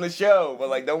character on the show, but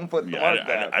like, don't put the mark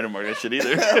down. I don't mark that shit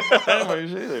either. I don't mark that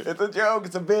shit either. It's a joke.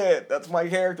 It's a bit. That's my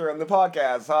character on the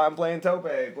podcast. Hi, I'm playing Tope.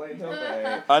 Number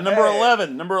Hey.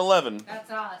 11. Number 11.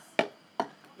 That's us. Right?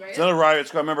 It's another Riot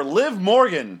Squad member. Liv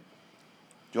Morgan. Do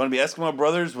you want to be Eskimo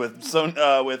brothers with Fuck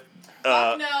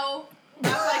no.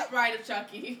 That's like Bride of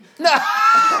Chucky.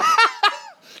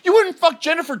 You wouldn't fuck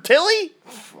Jennifer Tilly?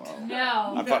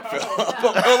 No. I fuck Phil.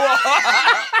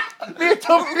 Me and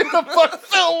Toby are gonna fuck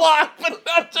Phil Locke, but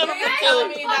not You're Jennifer gonna Tilly. tell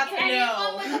me that's a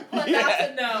no.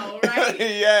 That's a no, right?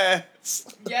 Yes.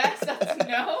 Yes, that's a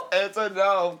no. It's a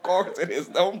no, of course it is.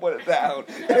 Don't put it down.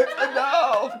 It's a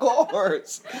no, of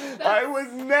course. I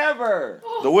would never.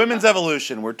 The Women's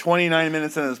Evolution. We're 29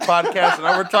 minutes into this podcast, and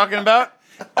all we're talking about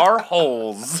are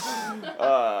holes.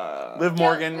 Liv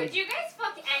Morgan. Would you guys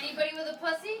fuck anybody with a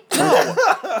pussy?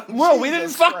 Well, we didn't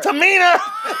fuck Tamina.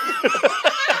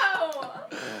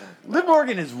 No. Liv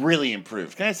Morgan is really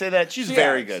improved. Can I say that? She's She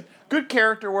very has. good. Good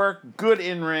character work, good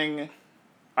in ring.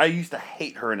 I used to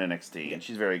hate her in NXT, and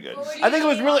she's very good. Well, I think it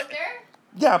was really. There?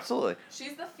 Yeah, absolutely.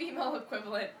 She's the female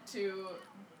equivalent to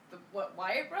the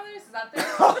Wyatt brothers. Is that their?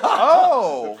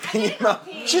 Oh! You know,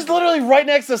 She's literally right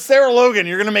next to Sarah Logan.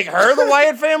 You're gonna make her the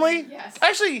Wyatt family? Yes.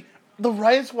 Actually, the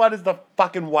Riot Squad is the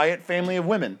fucking Wyatt family of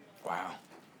women. wow.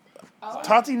 Oh.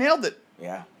 Tati nailed it.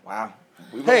 Yeah. Wow.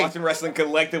 We've been Hey. watching wrestling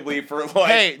collectively for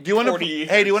like Hey, do you want 40 to? years.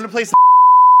 Hey, do you want to play some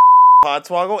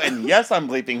Podswoggle? And yes, I'm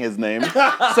bleeping his name,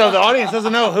 so the audience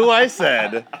doesn't know who I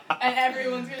said. And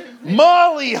everyone's gonna. Be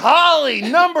Molly Holly,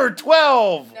 number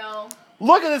 12. No.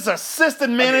 Look at this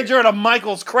assistant manager at a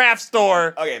Michael's craft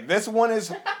store. Okay, this one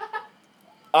is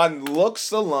on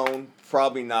looks alone,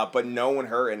 probably not, but knowing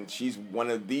her, and she's one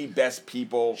of the best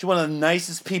people She's one of the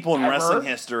nicest people in ever, wrestling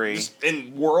history. just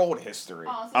in world history.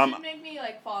 Oh, so Um, she'd make me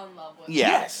like fall in love with. Yeah.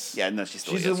 Yes. Yeah, no, she's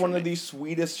still She's yes one for of me. the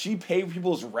sweetest. She paid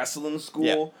people's wrestling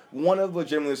school. One of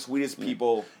legitimately the sweetest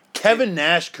people. Kevin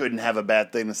Nash couldn't have a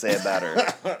bad thing to say about her.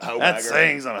 That's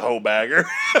saying he's on a hoe bagger.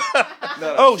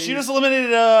 Oh, she just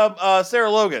eliminated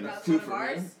Sarah Logan. That's Two one of for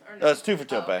ours. me. Or no? That's 2 for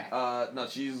Tope. Oh, okay. No,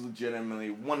 she's legitimately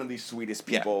one of the sweetest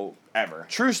Yeah. people ever.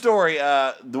 True story.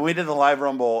 When we did the live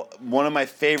Rumble, one of my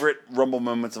favorite Rumble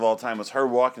moments of all time was her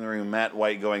walking in the room, Matt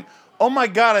White going, "Oh my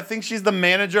God, I think she's the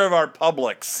manager of our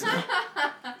Publix."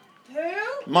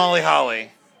 Who? Molly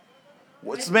Holly.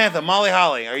 What, Samantha, Molly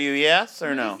Holly, are you yes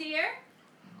or no? You see her?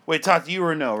 Wait, Tati, you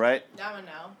were a no, right? That one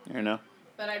no. You're a no.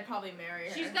 But I'd probably marry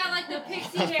her. She's got like the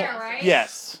pixie hair, right?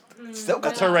 Yes. Still got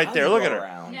That's her right there. Look at her.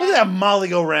 around. Look at that Molly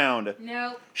go round.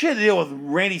 Nope. She had to deal with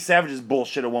Randy Savage's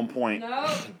bullshit at one point. Nope.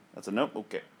 That's a nope.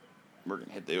 Okay. We're going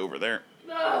to hit the over there.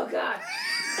 Oh God.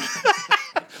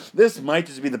 This might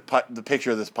just be the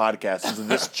picture of this podcast. This is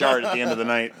this chart at the end of the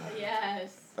night.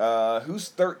 Yes. Who's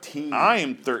 13? I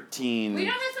am 13. We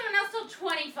don't have someone else till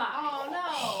 25. Oh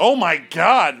no. Oh my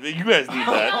God. You guys need We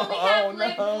that. only have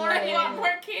Liv I want Morgan.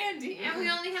 more candy. And we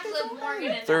only have Liv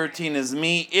Morgan. at 13 is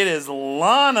me. It is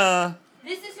Lana.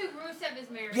 This is who Rusev is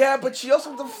married. Yeah, but she also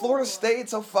went to Florida State,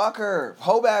 so fuck her.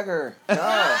 Hoebagger. No.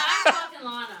 I'm fucking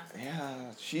Lana. Yeah,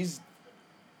 she's.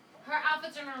 Her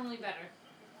outfits are normally better.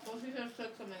 Well, she just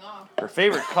took something off. Her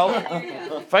favorite color.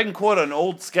 If I can quote an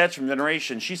old sketch from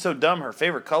Generation, she's so dumb, her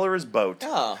favorite color is boat.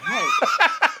 Oh,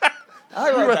 hey. I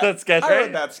You wrote that sketch, I right?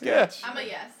 wrote that sketch. I'm a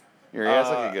yes. You're a yes?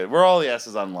 Okay, good. We're all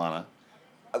yeses on Lana.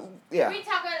 Yeah. Can we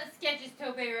talk about the sketches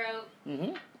Tope wrote?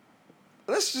 Mm-hmm.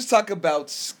 Let's just talk about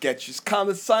sketches.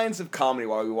 The science of comedy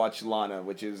while we watch Lana,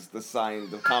 which is the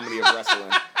science of comedy of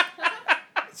wrestling.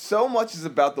 So much is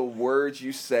about the words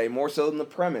you say, more so than the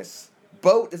premise.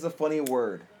 Boat is a funny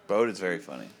word. Boat is very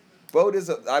funny. Boat is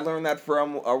I learned that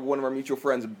from one of our mutual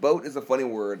friends. Boat is a funny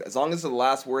word. As long as the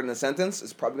last word in a sentence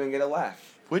is probably going to get a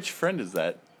laugh. Which friend is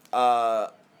that?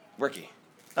 Ricky.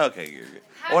 Okay, you're good.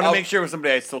 I want to make sure it was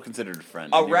somebody I still considered a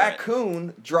friend. A You're right.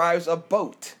 raccoon drives a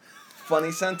boat.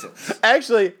 Funny sentence.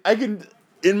 Actually, I can,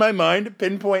 in my mind,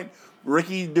 pinpoint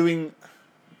Ricky doing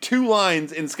 2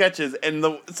 lines in sketches and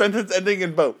the sentence ending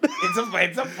in boat. It's a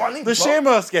funny The boat.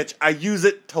 Shamrock sketch, I use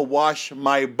it to wash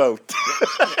my boat.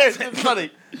 It's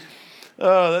funny.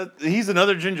 Oh, he's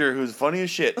another ginger who's funny as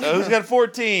shit. Who's got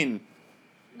 14?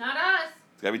 Not us.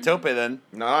 It's gotta be Tope then.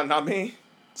 No, not me.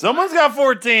 Someone's got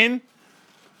 14.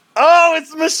 Oh,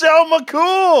 it's Michelle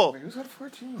McCool. Who's got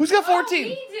 14? Who's got Oh, 14?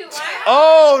 we do. Wow.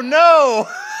 Oh, no.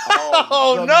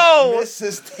 Oh, the no.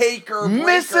 Mrs. Taker.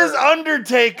 Mrs.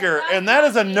 Undertaker. And that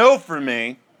is a no for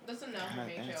me. That's a no for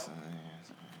me, Joe.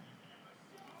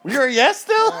 You're a yes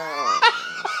still?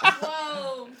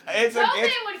 Whoa. It's Tope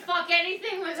it's would fuck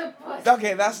anything with a pussy.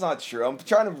 okay. That's not true. I'm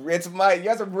trying to. It's my. You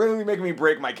guys are really making me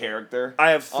break my character.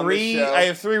 I have On this three. show. I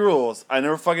have 3 rules. I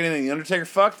never fuck anything the Undertaker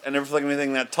fucked. I never fuck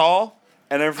anything that tall.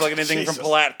 I never fuck anything from Jesus.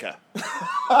 Palatka.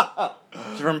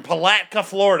 She's from Palatka,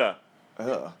 Florida.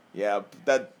 Ugh. Yeah,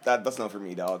 that's not for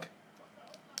me, dog.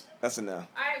 That's a no. Alright,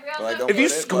 we Well, I also don't If you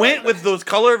But it- squint but- with those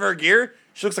color of her gear,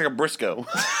 she looks like a Briscoe.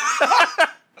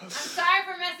 I'm sorry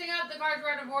for messing up the cards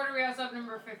we're out of order. We also have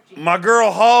number 15. My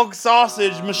girl Hog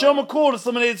Sausage. Michelle McCool just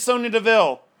eliminated Sonya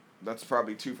Deville. That's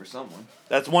probably 2 for someone.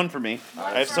 That's 1 for me.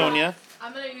 I have Sonya.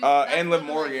 I'm gonna use And Liv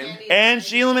Morgan. And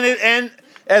she eliminated, and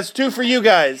as 2 for you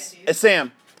guys.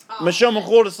 Sam. Oh. Michelle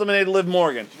McCool just eliminated Liv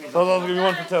Morgan. So I'll give you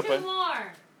 1 for There's 2 Tope.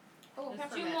 more. Oh,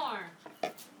 There's 2 peppermint. more.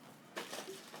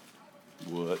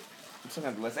 What? I'm still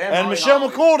gonna have to list. And Molly Michelle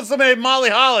Holly. McCool just eliminated Molly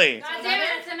Holly. God damn it,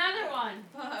 that's another one.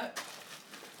 Fuck.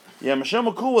 Yeah, Michelle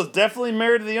McCool was definitely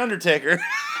married to The Undertaker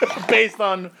based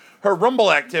on her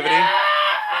Rumble activity. No!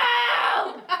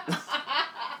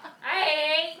 I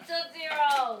hate Tootsie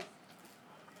Rolls.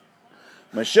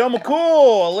 Michelle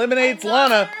McCool eliminates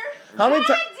Lana. How many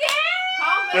times?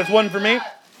 How That's many one for me? is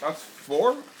that? That's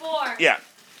 4? 4. Yeah.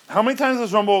 How many times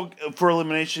does Rumble for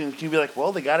elimination can you be like,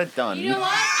 well, they got it done? You know what?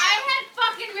 I had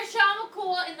fucking Michelle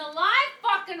McCool in the live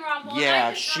fucking Rumble. and I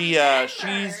Yeah,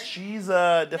 just she's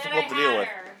remembered difficult that to I deal had with.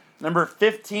 her. Number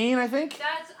 15, I think.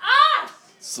 That's us.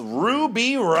 It's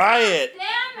Ruby Riot.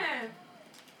 Damn it.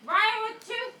 Ryan with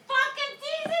 2 fucking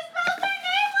T's and spells her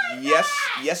name like Yes,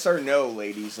 that. yes or no,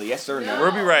 ladies. Yes or no. No.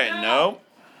 Ruby Riot, no.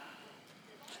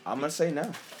 I'm gonna say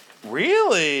no.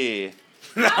 Really?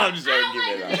 No, I'm just I gonna don't give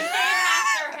like it to up. say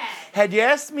half their head. Had you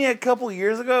asked me a couple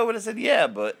years ago, I would have said yeah,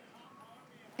 but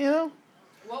you know,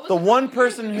 What was the it one called?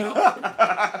 person who,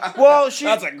 well, she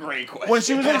That's a great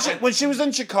question. when she was in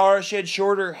Chikara, she had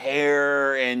shorter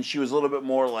hair and she was a little bit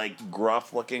more like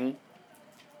gruff looking.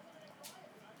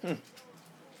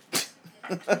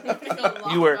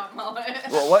 You were-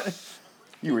 Well, what?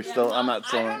 You were still. I'm not I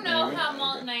still. don't know how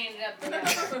Malt and I ended up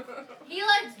together. He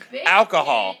likes big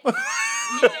Alcohol.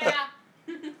 shit. Yeah.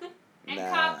 And Nah.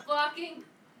 cock blocking.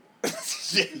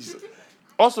 Jesus.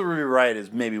 Also, Ruby Riot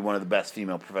is maybe one of the best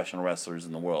female professional wrestlers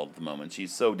in the world at the moment.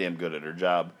 She's so damn good at her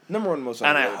job, Number one most and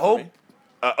underrated. I for hope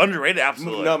me. underrated.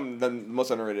 Absolutely. The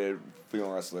most underrated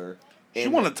female wrestler. She's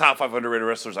in- one of the top 5 underrated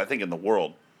wrestlers I think in the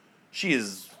world. She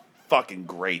is fucking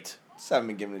great. Just haven't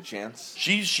been given a chance.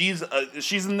 She's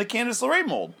in the Candice LeRae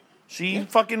mold. She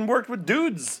fucking worked with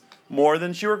dudes more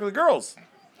than she worked with girls.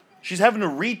 She's having to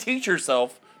reteach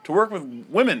herself to work with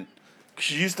women.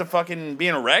 She used to fucking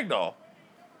being a ragdoll.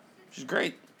 She's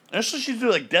great. And she's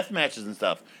doing like death matches and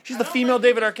stuff. She's the female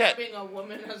David Arquette. Being a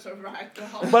woman as a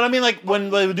ragdoll. But I mean, like when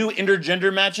they do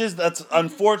intergender matches, that's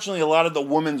unfortunately a lot of the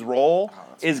woman's role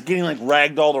is getting like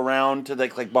ragdolled around to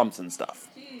like bumps and stuff.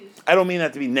 Jeez. I don't mean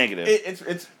that to be negative.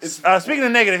 It's Speaking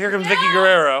of negative, here comes Vicky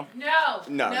Guerrero. No.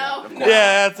 no. No. Of No. course.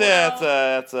 Yeah,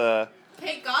 that's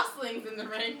Kate Gosling's in the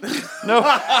ring. no.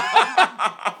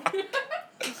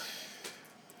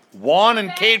 Juan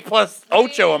and Kate plus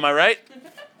Ocho, am I right?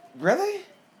 Really?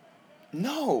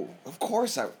 No. Of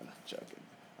course I'm joking.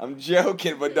 I'm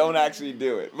joking, but don't actually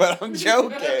do it. But I'm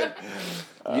joking.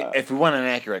 If we want an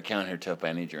accurate count here, Tope,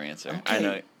 I need your answer.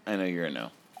 Okay. I know you're a no.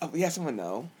 Oh, yes, I'm a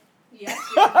no. Yes,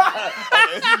 you're right.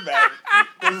 Oh, this is bad.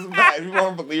 This is bad. You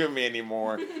won't believe in me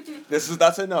anymore. That's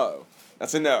a no.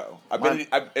 That's a no.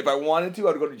 If I wanted to,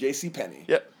 I'd go to J.C. Penney.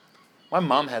 Yep. My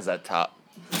mom has that top.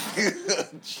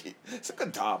 It's a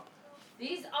good top.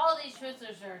 All these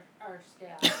Twizzlers are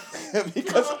stale.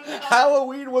 Because Oh, no.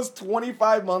 Halloween was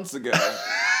 25 months ago.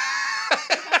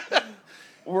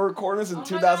 We're recording this in Oh my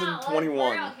God, let's 2021.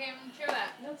 work out, can't even chew that.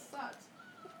 That sucks.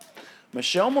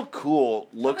 Michelle McCool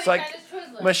looks Okay, like try this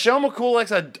Twizzler. Michelle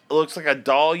McCool looks like a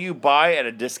doll you buy at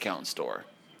a discount store.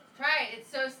 Try it.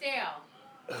 It's so stale.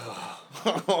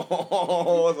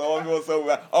 Oh, it's all going so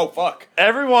bad. Oh, fuck.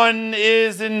 Everyone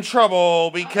is in trouble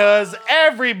because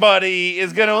everybody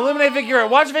is going to eliminate Vicky Guerrero.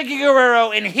 Watch Vicky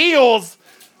Guerrero in heels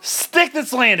stick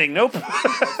this landing. Nope. 2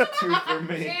 for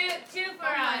me. Two for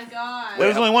Oh my us. god.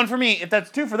 There's only 1 for me. If that's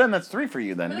 2 for them, that's 3 for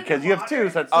you then. Because you have 2,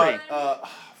 so that's 3. Fuck.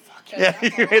 Yeah,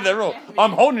 you made that rule.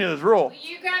 I'm holding you to this rule. Will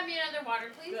you grab me another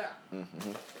water, please? Yeah.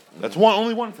 That's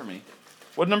only 1 for me.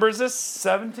 What number is this?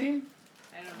 17?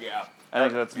 I don't know. Yeah. I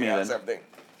think that's me Yeah, then. that's everything.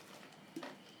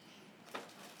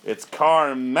 It's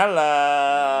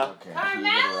Carmella. Okay.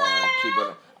 Carmella! Keep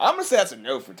it. I'm gonna say that's a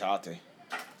no for Tati.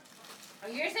 Oh,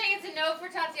 you're saying it's a no for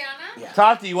Tatiana? Yeah.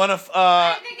 Tati, you want to?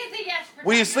 I think it's a yes for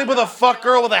Will you Tatiana. sleep with a fuck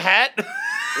girl with a hat? Yeah.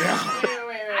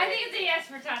 Wait. I think it's a yes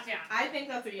for Tatiana. I think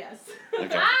that's a yes.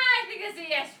 Okay. I think it's a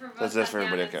yes for both. That's yes for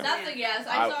everybody, Tatiana okay. and That's a yes.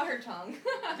 I I- saw her tongue.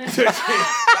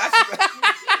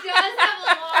 She does have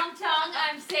a long tongue.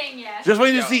 I'm saying yes. Just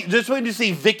waiting to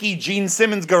see Vicky Jean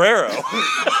Simmons Guerrero.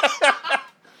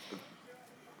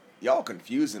 Y'all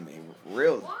confusing me,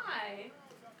 really. Why?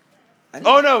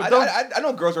 Oh, no, don't- I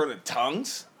know girls are with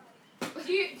tongues.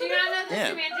 Do you not know the Yeah.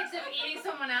 semantics of eating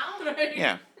someone else?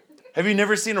 Yeah. Have you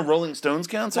never seen a Rolling Stones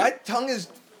concert? My tongue is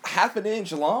half an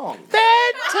inch long.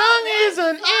 That tongue is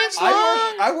an inch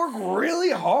long. I work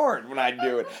really hard when I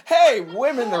do it. Hey,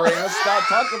 women in the ring, let's stop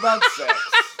talking about sex.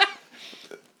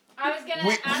 I was gonna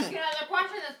We- ask you another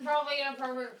question that's probably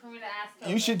inappropriate for me to ask.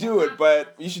 You should do it,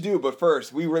 but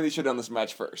first, we really should have done this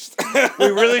match first. We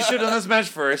really should have done this match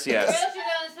first, We really yes. should have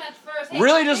done this match first. Hey,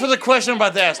 Really, just with a question I'm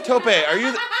about to ask. Tope, are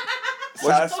you...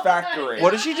 Satisfactory.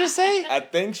 What did she just say? I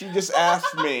think she just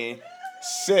asked me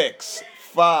 6,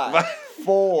 5,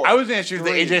 4. I was going to ask you the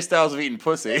 3, AJ Styles of eating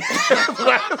pussy. That's what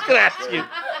I was going to ask you.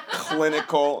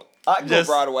 clinical. I can go Just-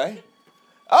 Broadway.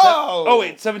 Oh! Oh,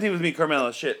 wait, 17 was me,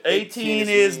 Carmella. Shit. 18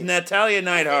 is me. Natalia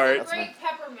Neidhart. Great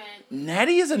peppermint.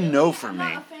 Natty is a no for I'm me.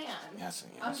 not a fan. Yes,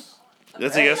 I'm- yes.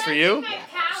 That's a yes for you? My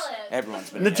palate. Everyone's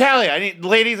been Natalia,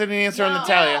 ladies, I need an answer on No.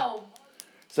 Natalia. No.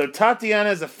 So Tatiana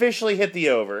has officially hit the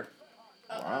over.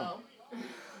 Uh-oh.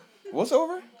 What's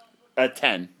over? A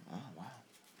 10.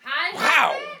 High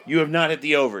Wow. You have not hit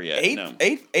the over yet. No.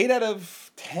 Eight out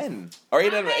of 10 or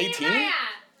 8 out of 18. Yeah.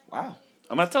 Wow,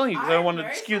 I'm not telling you because I don't I'm want to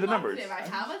very skew the numbers.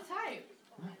 selective. I have a type.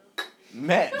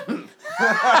 men. No.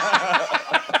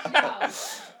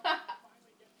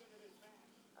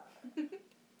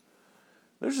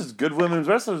 There's just good women's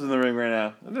wrestlers in the ring right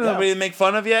now. There's nobody to make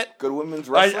fun of yet. Good women's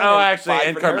wrestling. actually, five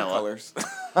and different hair Carmella. colors.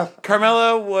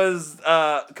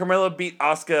 Carmella beat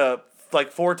Asuka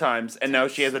like 4 times, and now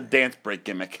she has a dance break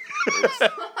gimmick.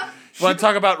 You want to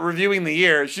talk about reviewing the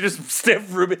year? She just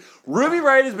stiffed Ruby. Ruby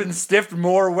Riott has been stiffed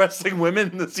more wrestling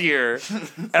women this year,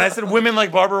 and I said women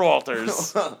like Barbara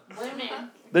Walters, Women.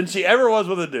 than she ever was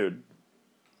with a dude.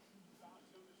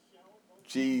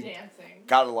 She Dancing.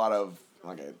 got a lot of.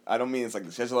 Okay, I don't mean it's like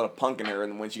she has a lot of punk in her,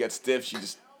 and when she gets stiff, she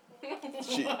just.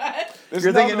 She, What? there's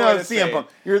You're no thinking, other no, way to it's say CM it. Punk.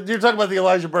 You're talking about the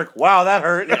Elijah Burke. Wow, that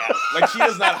hurt. Yeah, like she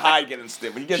does not hide getting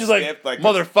stiff. When you get She's stiff, like,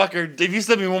 like motherfucker, if you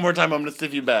stiff me one more time, I'm going to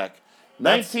stiff you back.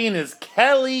 19 is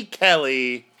Kelly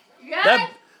Kelly. Good?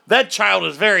 That child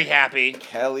is very happy.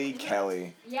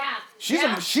 Kelly. Yeah. She's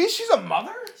yeah. she's a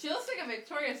mother. She looks like a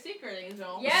Victoria's Secret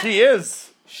angel. Yeah. She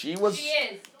is. She was. She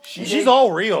is. She's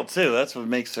all real, too. That's what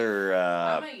makes her...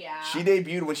 Yeah. She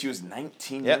debuted when she was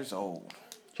 19 Yep. years old.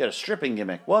 She had a stripping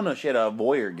gimmick. Well, no, she had a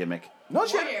voyeur gimmick. No,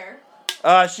 she had,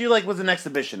 Warrior. She, was an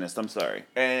exhibitionist. I'm sorry.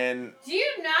 and Do you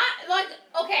not, like,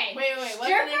 okay. Wait. What's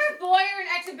Stripper, an voyeur,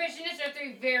 and exhibitionist are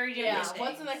 3 very different Yeah. things.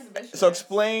 What's an exhibition? so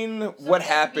explain what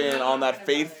happened on that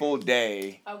fateful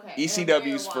day. Okay.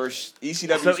 ECW's first.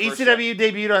 ECW's So first ECW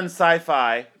debuted on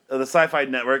Sci-Fi, the Sci-Fi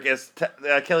Network, as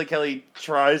Kelly Kelly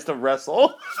tries to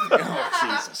wrestle. Oh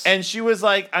Jesus! And she was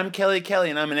like, I'm Kelly Kelly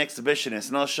and I'm an exhibitionist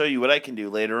and I'll show you what I can do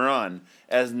later on.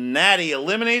 As Natty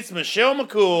eliminates Michelle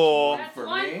McCool. That's For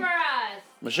one me? for us.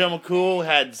 Michelle McCool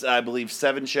had, I believe,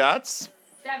 7 shots.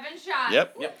 7 shots.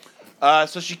 Yep.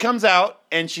 So she comes out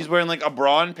and she's wearing like a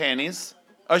bra and panties.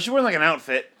 Oh, she's wearing like an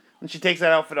outfit. And she takes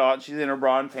that outfit off. She's in her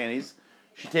bra and panties.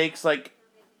 She takes like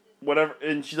whatever,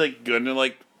 and she's like gonna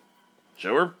like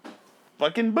show her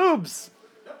fucking boobs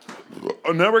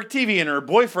on network TV. And her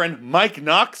boyfriend Mike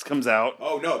Knox comes out.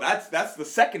 Oh no, that's the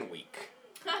second week.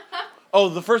 Oh,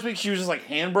 the first week she was just like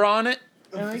hand bra on it.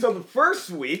 So the first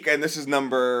week, and this is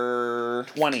number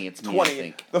 20. It's me, 20. I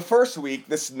think. The first week,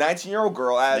 this 19-year-old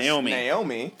girl as Naomi. I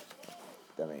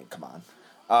mean, come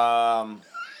on.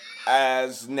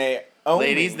 As Naomi.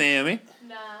 Ladies, Naomi.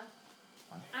 Nah.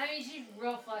 I mean, she's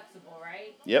real flexible,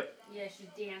 right? Yep. Yeah, she's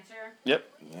a dancer. Yep.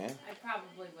 Yeah. I probably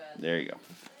would. There you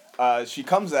go. She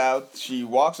comes out. She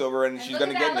walks over, and she's look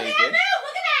gonna at get that, naked. Look at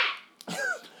that! Look at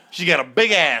that! She got a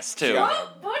big ass too. Yeah.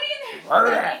 Oh, put it in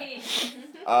Murder. her face.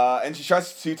 And she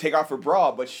tries to take off her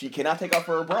bra, but she cannot take off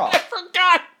her bra. I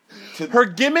forgot. To- Her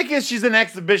gimmick is she's an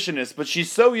exhibitionist, but she's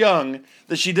so young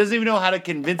that she doesn't even know how to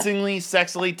convincingly,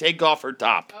 sexily take off her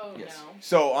top. Oh Yes. no.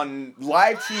 So on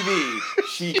live TV,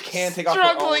 she can't take off her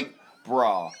struggling. own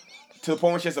bra to the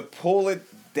point where she has to pull it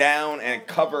down and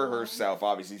cover herself.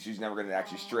 Obviously, she's never going to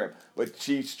actually strip, but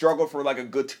she struggled for like a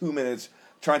good 2 minutes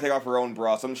trying to take off her own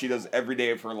bra. Something she does every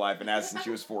day of her life, and has since she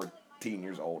was 14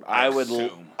 years old. I would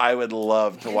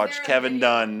love to Is watch there a Kevin video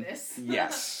of Dunn. this?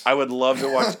 Yes. I would love to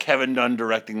watch Kevin Dunn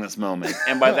directing this moment,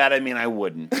 and by that I mean I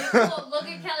wouldn't. Well, look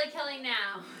at Kelly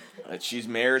now. She's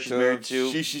married She's to. married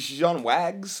to- She's on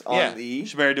Wags on Yeah, the.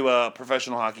 she's married to a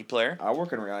professional hockey player. I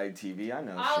work in reality TV. I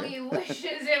know. Augie wishes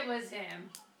it was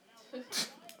him.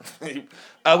 shit.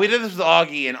 We did this with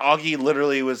Augie, and Augie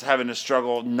literally was having to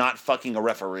struggle not fucking a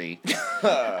referee.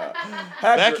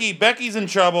 Becky's in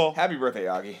trouble. Happy birthday,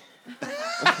 Augie.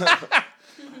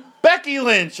 Becky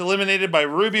Lynch eliminated by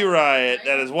Ruby Riott.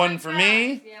 That is one for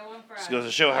me. Yeah, one for us. Just goes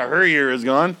to show how her year is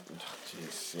gone.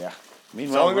 Jeez, yeah. It's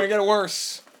Meanwhile, only gonna get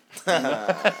worse. nope.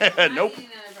 I need another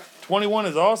 21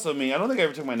 is also me. I don't think I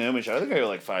ever took my Naomi shot. I think I got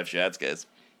like 5 shots, guys.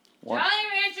 One. Jolly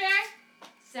Rancher,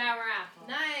 sour apple.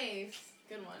 Nice.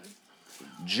 Good one.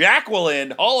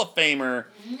 Jacqueline, Hall of Famer.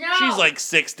 No. She's like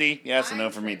 60. Yeah, that's a no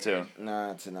for me too. Nah,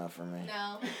 that's enough for me.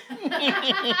 No.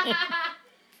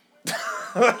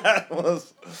 That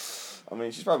was. I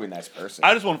mean, she's probably a nice person.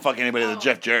 I just won't fuck anybody that Oh,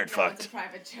 Jeff Jarrett no, fucked. It's a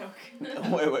private joke.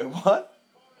 Wait, what?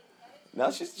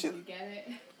 No, she's. You get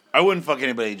it? I wouldn't fuck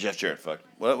anybody Jeff Jarrett fucked.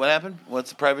 What happened? What's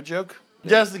the private joke?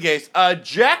 Just the case.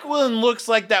 Jacqueline looks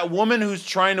like that woman who's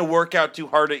trying to work out too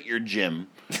hard at your gym.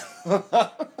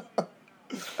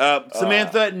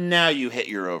 Samantha, now you hit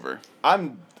your over.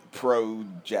 I'm pro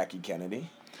Jackie Kennedy.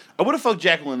 I would have fucked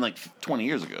Jacqueline like 20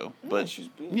 years ago, but she's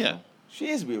beautiful. yeah. She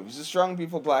is beautiful. She's a strong,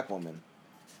 beautiful black woman.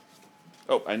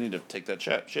 Oh, I need to take that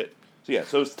chat. Shit. So yeah,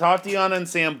 so Tatiana and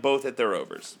Sam both hit their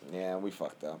overs. Yeah, we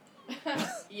fucked up.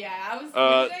 Yeah, I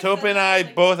was. Tope and I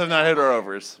both have not hit our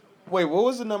overs. Wait, what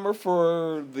was the number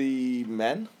for the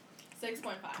men?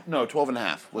 6.5. No,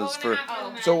 12.5 was for.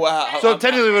 So So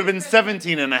technically it would have been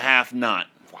 17.5 not.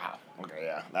 wow. Okay,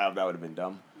 yeah, that would have been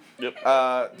dumb. Yep.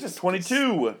 Just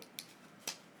 22.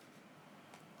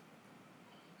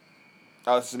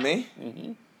 Oh, this is me.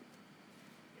 Mm-hmm.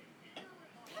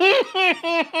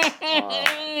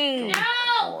 No!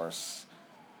 Of course.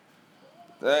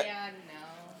 That- Yeah, no.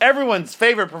 Everyone's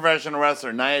favorite professional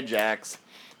wrestler, Nia Jax.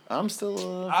 I'm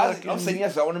still. I'm saying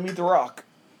yes. I want to meet The Rock.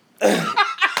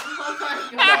 Oh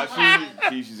my No,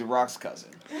 god. she's The Rock's cousin.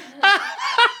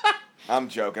 I'm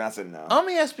joking. I said no.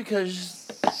 Yes, because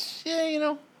yeah, you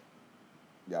know.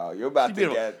 Yo, you're about She's to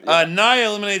beautiful. get. Nia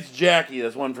eliminates Jackie.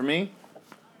 That's one for me.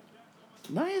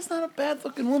 Nia's not a bad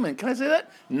looking woman. Can I say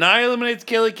that? Nia eliminates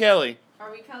Kelly Kelly.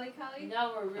 Are we Kelly Kelly?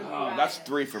 No, we're really That's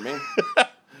 3 for me.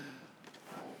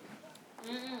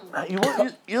 Mm-mm. You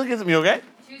look at some. You okay?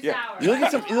 Too Yeah. sour. You look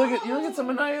at some. You look at some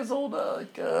of Nia's old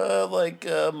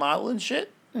model and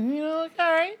shit. And you know, like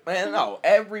all right, Man, no.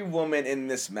 Every woman in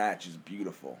this match is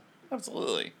beautiful,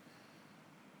 absolutely.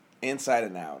 inside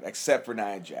and out, except for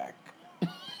Nia Jax.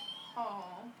 Oh.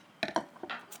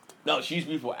 No, she's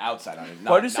beautiful outside on it.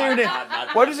 Why do you say her name?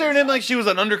 Why do you say her name like she was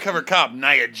an undercover cop?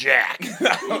 Nia Jax.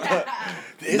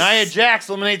 Nia Jax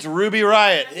eliminates Ruby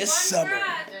Riot. This One summer for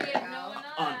us. We have no one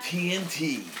on else.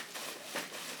 TNT.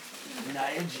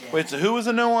 Nia Jax. Wait, so who was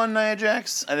a no on Nia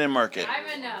Jax? I didn't mark it.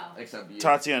 I'm a no. Except you.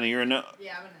 Tatiana, you're a no.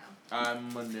 Yeah, I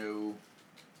would know. I'm a new.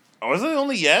 Oh, was it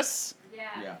only yes? Yeah.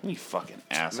 Yeah. You fucking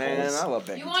assholes. Man, I love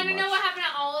Becky You too want to know much. what happened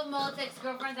to all of Molotek's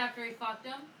girlfriends after he fucked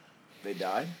them? They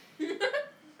died?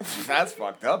 That's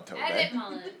fucked up, Toby. Edit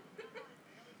mullet.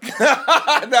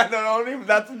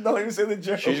 Don't even say the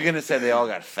joke. She's gonna say they all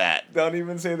got fat. Don't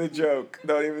even say the joke.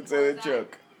 Don't even say the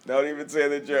joke. Don't even say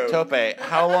the joke. Tope,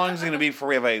 how long is it gonna be before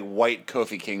we have a white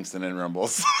Kofi Kingston in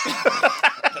Rumbles?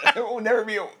 It will never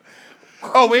be.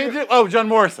 Oh, wait, John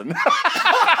Morrison.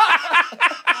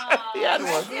 He had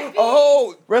one.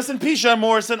 Oh, Rest in peace, John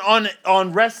Morrison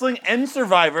on Wrestling and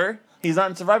Survivor. He's not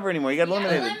in Survivor anymore. He got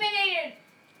eliminated. Eliminated.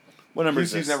 What number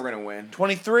is he's this? never gonna win.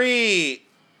 23.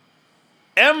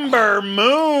 Ember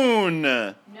Moon.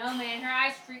 No, man, her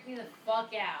eyes freak me the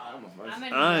fuck out. I'm a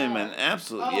no. I'm an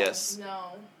absolute Oh, yes.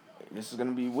 No. This is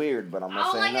gonna be weird, but I'm I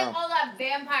not don't saying like no. all that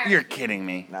vampire. You're kidding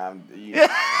me. Nah,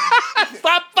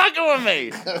 Stop fucking with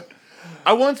me.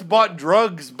 I once bought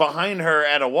drugs behind her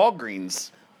at a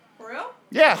Walgreens. For real?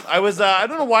 Yeah, I was. I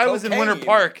don't know why I was in Winter Cocaine.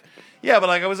 Park. Yeah, but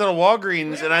like I was at a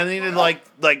Walgreens and I needed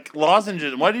like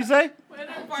lozenges. What did you say? Drugs.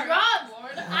 I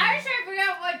was trying to figure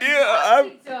out what Yeah, drugs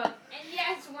he took. And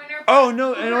yes, Winter Oh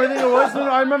no! And the only thing it was, no,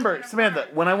 I remember Samantha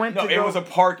when I went no, to it go. was a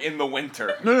park in the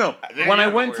winter. No. There When you I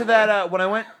go, went to where it that, when I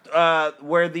went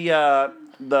where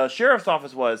the sheriff's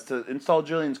office was to install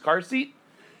Jillian's car seat,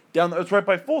 it was right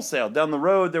by Full Sail. Down the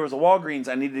road there was a Walgreens.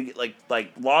 I needed to get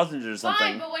like lozenges or something.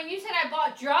 Fine, but when you said I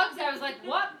bought drugs, I was like,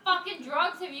 what fucking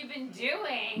drugs have you been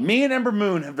doing? Me and Ember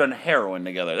Moon have done heroin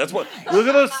together. That's what. Look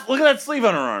at those. Look at that sleeve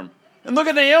on her arm, and look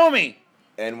at Naomi.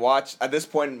 And watch at this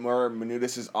point,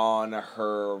 Menudis is on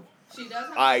her. She does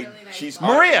have a really nice She's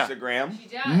body. on Maria. Instagram. She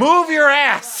does. Move your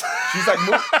ass. She's like,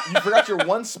 you forgot your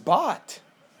one spot.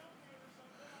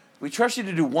 We trust you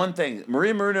to do one thing.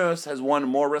 Maria Menounos has won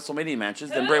more WrestleMania matches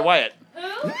than Who? Bray Wyatt. Who?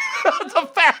 That's a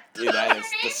fact. Dude, that is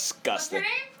What's her name? disgusting. What's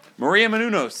her name? Maria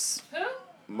Menounos. Who?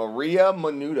 Maria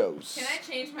Menounos. Can I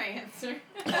change my answer?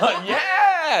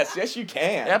 yes, you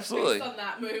can. Absolutely. Based on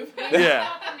that move. Yeah.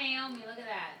 Fucking Naomi, look at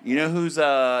that. You know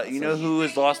who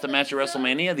has lost a match at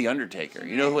WrestleMania? The Undertaker.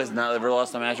 You know who has not ever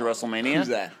lost a match at WrestleMania? Who's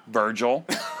that? Virgil.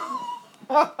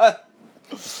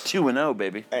 2-0,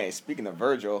 baby. Hey, speaking of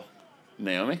Virgil,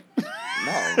 Naomi.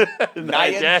 no.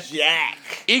 Nia Jax. Jack.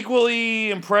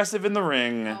 Equally impressive in the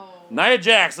ring. Oh. Nia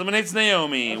Jax eliminates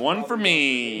Naomi. One for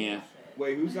me.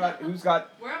 Wait, who's got?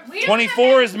 We're up We don't 24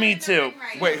 have is me anyone in the too. ring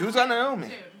right Wait, now. who's got Naomi?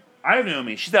 Dude. I have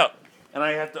Naomi. She's out. And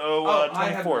I have to owe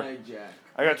 24. Jack.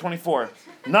 I got 24.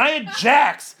 Nia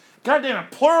Jax. God damn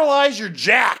it. Pluralize your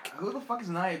Jack. Who the fuck is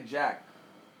Nia Jack?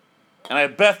 And I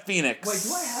have Beth Phoenix. Wait,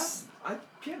 do I have?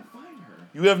 I can't find her.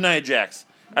 You have Nia Jax.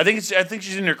 I think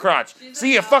she's in your crotch. She's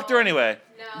See, a you fucked her no. anyway.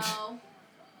 No.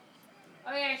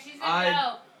 Oh yeah, she's a I-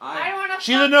 no. I don't want to.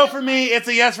 She's a no for me. It's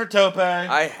a yes for Tope.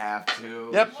 I have to.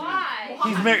 Yep.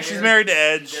 Why? She's married to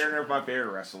Edge. They're my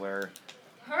favorite wrestler.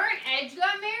 Her and Edge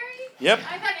got married. Yep.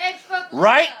 I thought Edge fucked.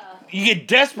 Right? Lita. You get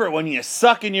desperate when you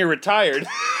suck and you're retired.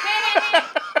 Hey,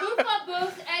 who fought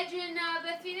both Edge and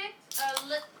Beth Phoenix?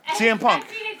 CM Punk.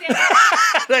 Beth Phoenix and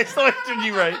I selected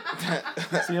you right.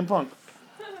 CM Punk.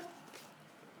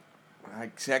 I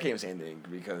can't even say anything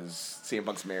because CM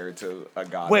Punk's married to a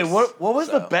goddess. Wait, what was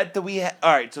the so. bet that we had?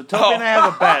 All right, so Toby and I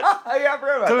have a bet. Yeah, I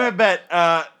forgot about Toby and I that.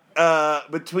 have a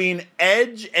bet between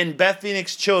Edge and Beth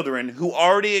Phoenix children, who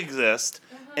already exist,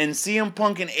 and CM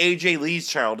Punk and AJ Lee's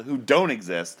child, who don't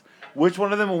exist. Which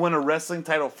one of them will win a wrestling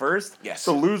title first? Yes.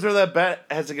 The loser of that bet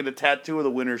has to get a tattoo of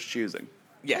the winner's choosing.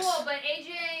 Yes. Cool, but AJ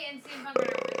and CM Punk are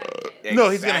never gonna have kids. No,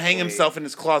 he's going to hang Exactly. himself in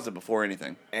his closet before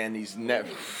anything. And he's never.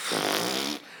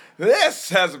 This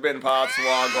has been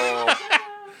Podswoggle.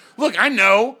 Look, I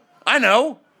know.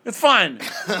 It's fine.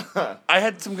 I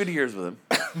had some good years with him.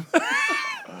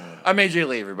 I'm AJ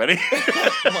Lee, everybody.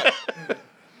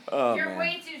 Oh, You're man.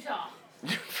 way too tall.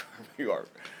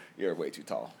 You're way too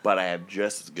tall. But I have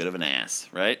just as good of an ass,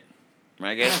 right?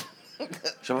 Right, guys?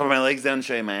 Should I put my legs down and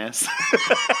show you my ass?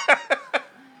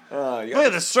 You Look gotta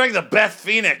at the strength of Beth do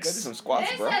Phoenix. some squats,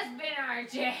 This bro. has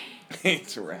been RJ.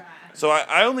 It's right. So I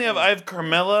have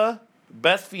Carmella,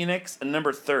 Beth Phoenix, and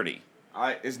number 30.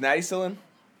 Is Natty still in?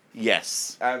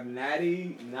 Yes. I have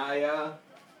Natty, Naya.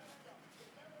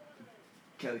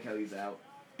 Kelly's out.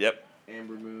 Yep.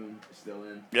 Amber Moon is still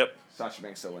in. Yep. Sasha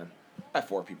Banks still in. I have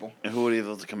 4 people. And who would be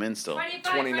able to come in still? 25,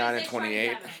 29 and 26,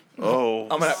 28. 27. Oh,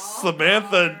 I'm gonna-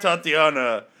 Samantha and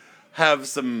Tatiana have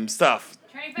some stuff.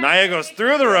 25, Naya goes 26,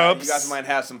 through the ropes. You guys might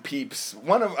have some peeps. Look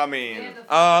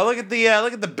Yeah, Look at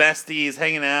the besties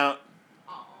hanging out.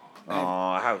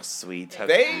 Oh, how sweet. How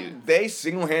cute. they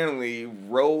single-handedly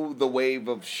rode the wave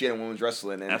of shit in women's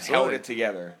wrestling and held Absolutely. it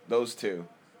together. Those two.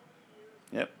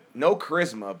 Yep. No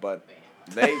charisma, but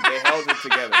they held it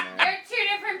together, man. They're two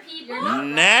different people.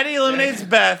 Natty eliminates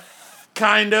Beth,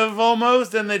 kind of,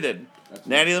 almost, and they did. That's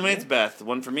Natty what- eliminates Beth.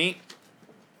 One for me.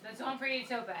 That's one for you,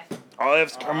 so bad. All I have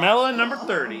is Carmella, number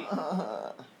 30.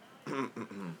 Who's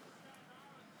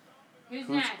Who's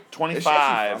next? Is she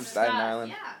 25. from Staten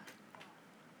Island? Yeah.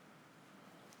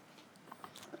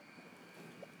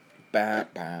 Bam,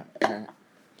 bam, bam,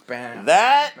 bam,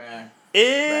 That bam.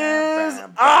 is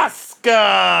Bam, bam, bam. Asuka.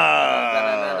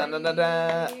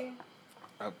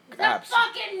 Oh, The Abs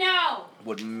fucking no!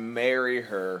 would marry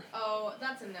her. Oh,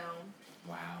 that's a no.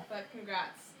 Wow. But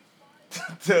congrats.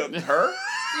 To her?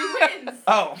 She wins.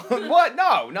 Oh, what?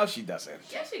 No, she doesn't.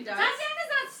 Yeah, she does. Tatiana's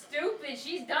not stupid.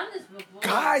 She's done this before.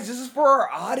 Guys, this is for our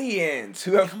audience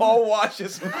who have all watched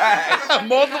this match.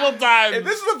 Multiple times. If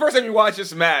this is the first time you watch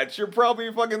this match, you're probably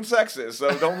fucking sexist,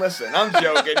 so don't listen. I'm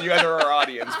joking. You guys are our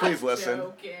audience. Please listen.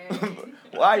 Joking.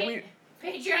 Why we?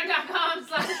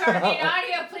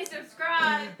 Patreon.com/Audio. Please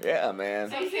subscribe. Yeah, man.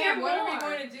 So Sam, what are we more.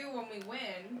 going to do when we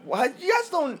win? What? You guys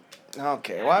don't.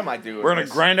 Okay, why am I doing We're going to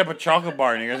this? grind up a chocolate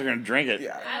bar and you guys are going to drink it.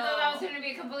 Yeah. I thought that was going to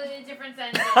be a completely different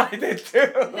sentence. I did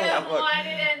too. Then what it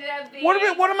ended up being.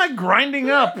 What am I grinding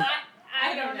up?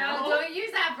 I don't know. Don't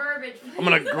use that verbiage. I'm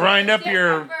going to grind up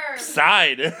your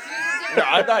side. No,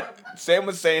 I thought Sam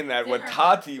was saying that what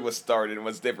Tati was starting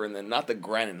was different than not the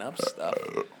grinding up stuff.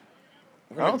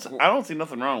 I don't see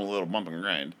nothing wrong with a little bump and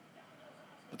grind.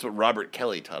 That's what Robert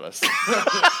Kelly taught us.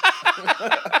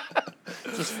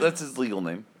 That's his legal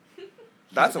name.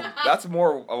 That's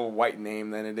more of a white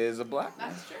name than it is a black name.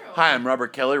 That's true. Hi, I'm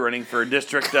Robert Kelly, running for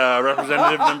district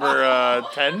representative number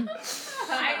 10.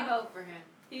 I'd vote for him.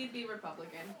 He'd be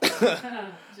Republican. Just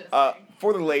kidding.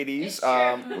 For the ladies, It's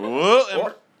true.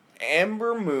 Whoa,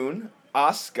 Amber Moon,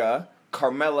 Asuka,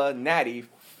 Carmella, Natty,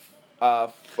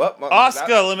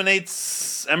 Asuka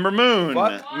eliminates Ember Moon.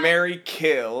 fuck, Mary,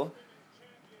 kill,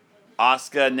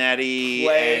 Asuka, Natty,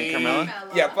 play. and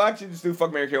Carmella. Yeah, fuck, just do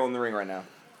fuck, Mary, kill in the ring right now.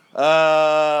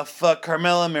 Fuck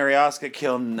Carmella, marry Asuka,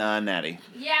 kill Natty.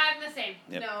 Yeah, I'm the same.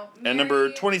 Yep. No. And number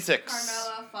Mary, 26.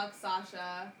 Carmella, fuck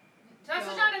Sasha. Sasha's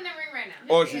No. not in the ring right now.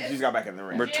 Oh, she's got back in the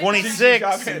ring. Number Yeah. 26,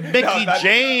 No, Mickey that's-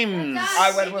 James.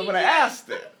 When I asked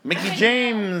it. Mickey I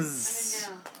James.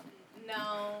 know.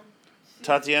 No.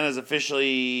 Tatiana's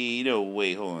officially,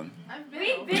 wait, hold on. I've been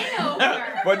We've over. been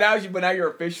over. But now you're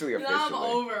officially. Now I'm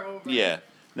over. Yeah.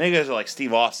 Now you guys are like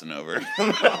Steve Austin over.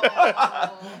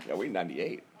 Oh. Yeah, we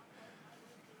 98.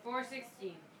 416.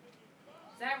 Is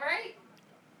that right?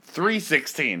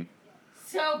 316.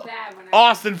 So bad when I.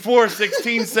 Austin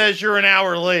 416 says you're an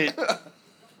hour late.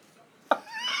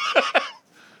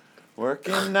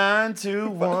 Working 9 to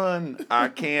 1. I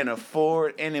can't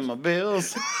afford any of my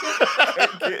bills.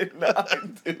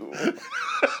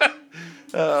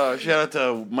 Oh, shout out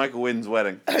to Michael Wynn's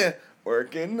wedding.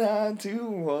 Working 9 to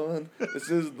 1. This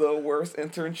is the worst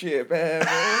internship ever.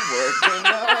 Working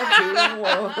 9 to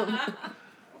 1.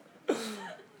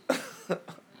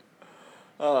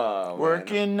 Oh, man.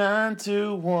 Working 9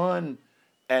 to 1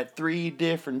 at 3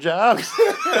 different jobs.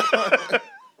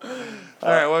 All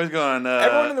right, what was going on?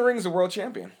 Everyone in the ring is a world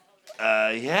champion.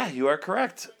 Yeah, you are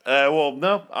correct. Well,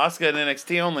 no, Asuka and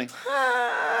NXT only.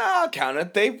 I'll count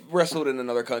it. They wrestled in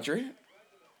another country.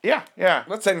 Yeah.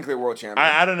 That's technically a world champion.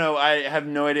 I don't know. I have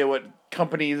no idea what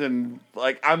companies and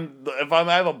like I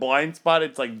have a blind spot.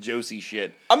 It's like Josie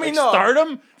shit. I mean, like no.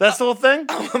 Stardom. That's the whole thing.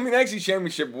 I mean, the NXT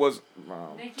Championship was...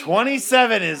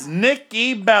 27 is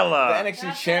Nikki the Bella.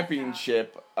 NXT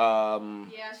Championship, Yeah,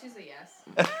 she's a yes.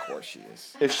 of course she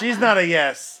is. If she's not a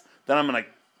yes, then I'm gonna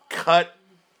cut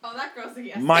Oh, that girl's a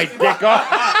yes. my dick off.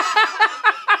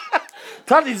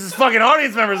 Tati's is fucking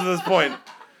audience members at this point.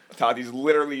 Tati's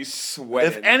literally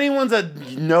sweating. If anyone's a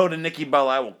no to Nikki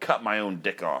Bella, I will cut my own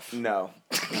dick off. No.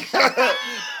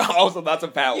 Also, that's a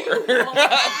power.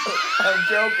 I'm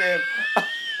joking.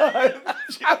 Wait,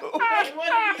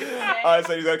 what did you say? I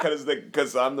said he's gonna cut his dick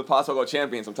because I'm the possible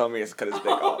champion, so I'm telling me he has to cut his dick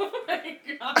off. Oh my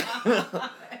god.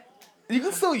 You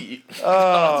can still eat.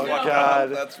 Oh Fucked up. god.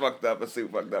 That's fucked up. That's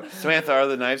super fucked up. Samantha, are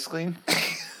the knives clean?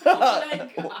 Oh my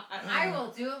god. I will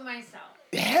do it myself.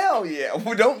 Hell yeah.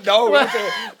 We don't know.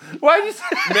 Why'd you say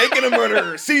Making a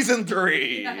Murderer, Season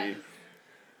 3.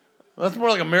 That's more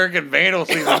like American Vandal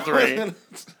season 3.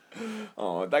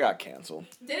 Oh, that got canceled.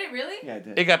 Did it really? Yeah, it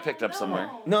did. It got picked up somewhere.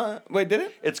 No, wait, did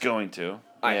it? It's going to.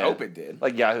 I Yeah. hope it did.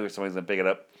 Like Yahoo or somebody's gonna pick it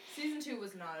up. Season 2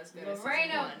 was not as good as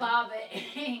Lorena season 1.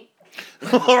 Bobbitt ain't.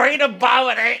 Lorena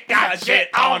Bobbitt ain't got shit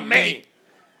on me.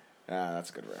 Ah, that's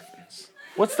a good reference.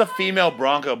 What's the female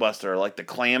Bronco Buster? Like the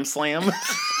Clam Slam?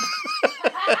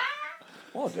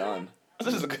 Well done.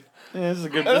 This is a good. Yeah, this is a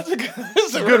good. That's This a good. This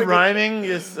is is a good really rhyming.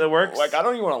 It works. Like I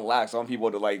don't even want to laugh. So I want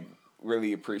people to like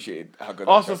really appreciate how good.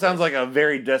 Also sounds like a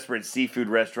very desperate seafood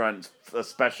restaurant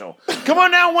special. Come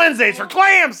on now Wednesdays for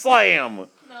Clam Slam.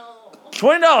 No.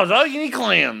 $20. All you can eat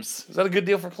clams. Is that a good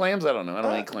deal for clams? I don't know. I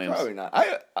don't eat clams. Probably not.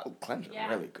 Clams are Yeah.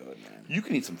 really good, man. You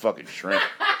can eat some fucking shrimp.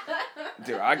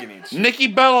 Dude, I can eat. Nikki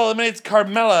Bella eliminates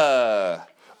Carmella.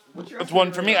 That's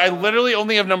one for me. I literally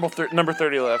only have number 30 left. I'm so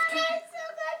glad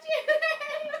you.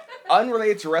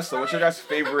 Unrelated to wrestling, what's your guys'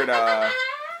 favorite?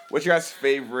 What's your guys'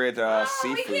 favorite We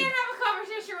seafood? can't have a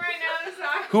conversation right now. I'm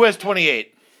sorry. Who has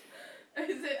 28? Is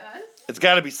it us? It's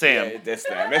got to be Sam. Yeah, it's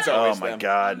them. It's Oh always my them.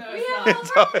 god. No, We it's have not.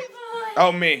 It's more always- people.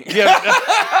 Oh me.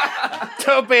 Yeah.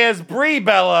 Tope has Brie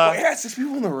Bella. Yeah, 6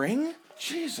 people in the ring.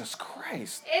 Jesus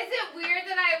Christ. Is it weird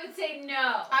that I would say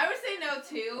no? I would say no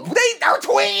too. They're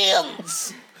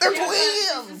twins. They're Yeah,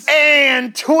 twins.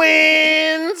 And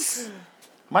twins.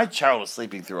 My child was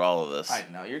sleeping through all of this. I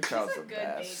know your child's She's the a good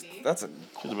best. baby. That's a.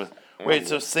 Wait,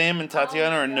 so Sam and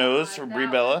Tatiana are no's for Brie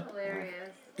Bella? Hilarious.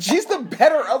 She's the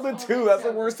better of the two. That's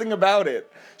the worst thing about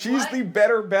it. She's What? the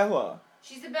better Bella.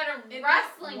 She's a better In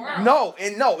wrestling this girl.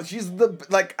 world. No, she's the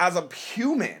like as a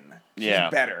human. She's Yeah.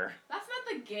 better. That's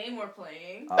not the game we're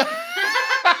playing.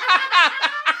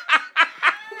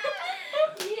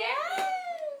 Yeah.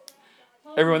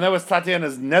 Everyone, that was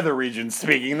Tatiana's nether region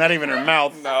speaking, not even her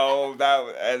mouth. No,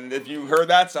 and if you heard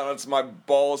that sound, it's my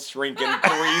balls shrinking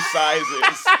 3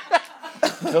 sizes.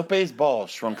 Tope's ball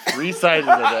shrunk 3 sizes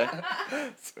a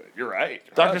day. You're right.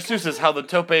 Dr. Seuss says how the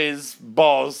Tope's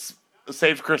balls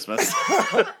saved Christmas.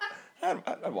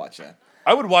 I'd watch that.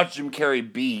 I would watch Jim Carrey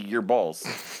be your balls.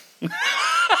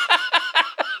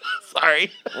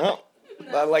 Sorry. Well,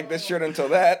 I like this shirt until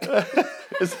that.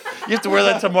 You have to wear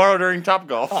that tomorrow during Top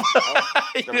Golf.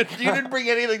 you didn't bring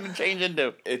anything to change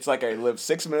into. It's like I live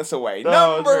 6 minutes away.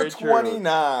 No, it's Number very true.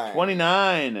 29.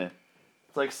 29. It's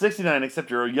like 69, except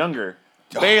you're younger.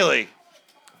 Bailey.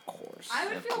 Of course. I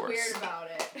would Of feel course. weird about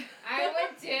it. I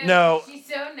would too. No. She's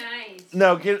so nice.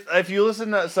 No, if you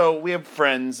listen to... So we have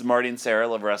friends, Marty and Sarah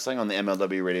Love Wrestling on the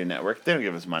MLW Radio Network. They don't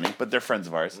give us money, but they're friends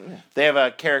of ours. They have a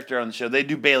character on the show. They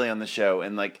do Bailey on the show,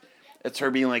 and like it's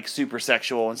her being like super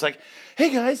sexual. And it's like,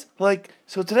 hey guys, like,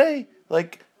 so today,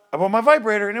 like, I bought my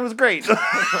vibrator, and it was great.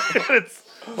 It's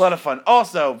a lot of fun.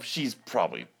 Also, she's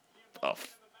probably a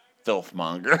filth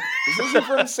monger. Isn't she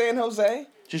from San Jose?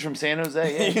 She's from San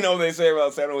Jose, yeah. You know what they say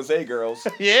about San Jose girls.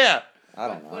 Yeah. I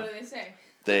don't What know. do they say?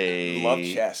 They... Love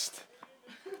chest.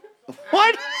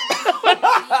 What?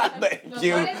 Thank What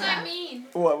you. does that mean?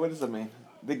 What does that mean?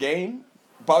 The game?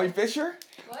 Bobby Fischer?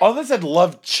 Oh, they said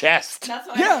love chest. That's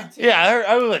what Yeah. I heard too. Yeah,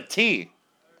 I was a T.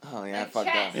 Oh, yeah, I Like fucked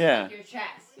chest, up. Yeah. like your chest.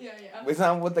 Yeah, yeah. Isn't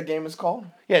that what the game is called?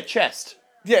 Yeah, chest.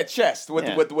 Yeah, chest with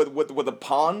Yeah. with the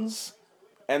pawns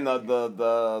and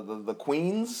the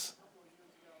queens.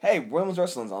 Hey, women's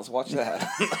wrestling's on. Let's watch that.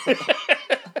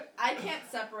 I can't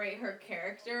separate her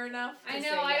character enough. To I know, say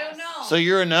I yes. don't know. So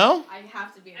you're a no? I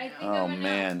have to be a I no. think Oh I'm a no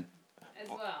man. as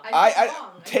well. I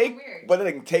It's take, weird. but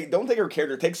then don't take her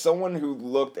character. Take someone who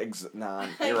looked. Nah,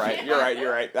 you're right. You're right.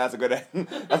 You're right. That's a good.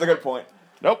 That's a good point.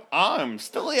 Nope, I'm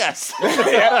still a yes. Oh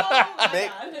my They-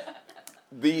 God.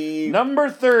 The Number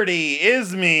 30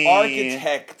 is me.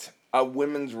 architect of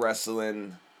women's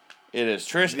wrestling, It is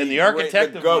Trish, The and the great-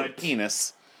 architect the of my goat.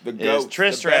 penis. the Is GOAT, Trish the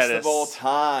best Stratus. of all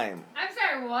time. I'm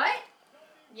sorry, what?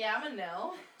 Yeah, I'm a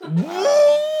no.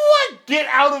 What? Get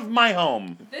out of my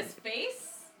home. This face?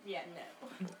 Yeah,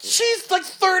 no. She's like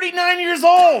 39 years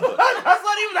old. That's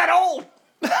not even that old.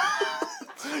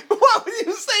 What would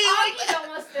you say? Augie's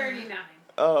almost 39.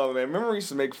 Oh man, remember we used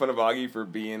to make fun of Augie for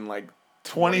being like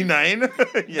 29?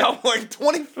 Yeah. no, like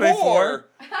 24. 24?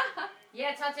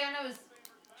 Yeah, Tatiana was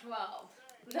 12.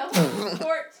 No,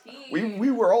 14. We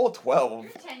were all 12.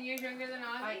 You're 10 years younger than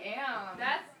Augie. I am.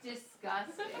 That's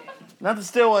disgusting. Not to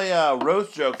steal a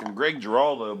roast joke from Greg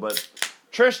Giraldo, but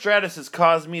Trish Stratus has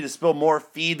caused me to spill more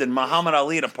feed than Muhammad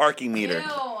Ali at a parking meter.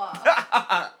 Ew.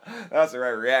 That's the right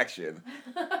reaction.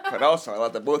 But also, I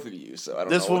love the both of you, so I don't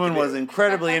know. This woman was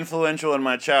incredibly influential in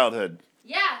my childhood.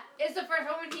 Yeah, it's the first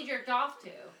woman he jerked off to.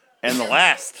 And the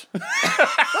last.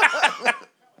 I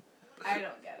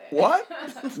don't get it. What?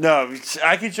 No,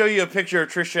 I can show you a picture of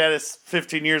Trish Stratus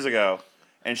 15 years ago,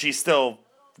 and she's still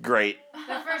great.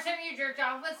 The first time you jerked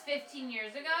off was 15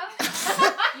 years ago?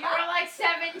 You were like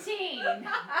 17.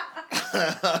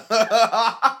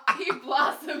 He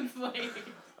blossomed flame.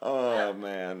 Oh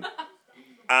man.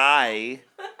 I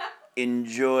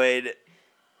enjoyed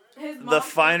His the mom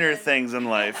finer said things in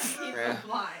life. He's Yeah.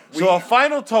 blind. So a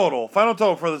final total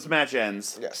before this match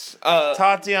ends. Yes.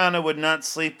 Tatiana would not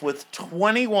sleep with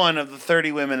 21 of the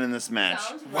 30 women in this match.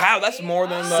 Sounds Wow, right. that's more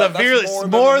than the Severely, that's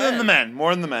more than the men.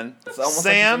 More than the men. It's almost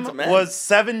like Sam it's into men. was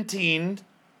 17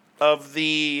 of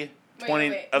the 20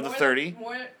 Wait, of the more 30. Than,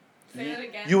 more, say that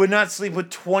again. You would not sleep with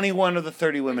 21 of the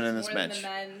 30 women in this More than match. the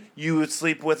men. You would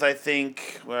sleep with, I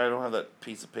think. Well, I don't have that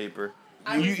piece of paper.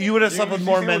 I You, would you would have You- slept with you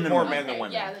more sleep men with than more women. men than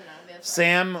women. Yeah, then no. That's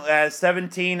Sam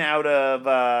 17 out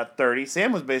of 30.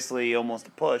 Sam was basically almost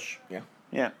a push. Yeah.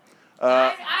 Yeah.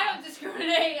 I don't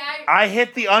discriminate. I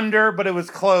hit the under, but it was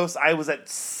close. I was at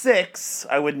 6.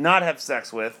 I would not have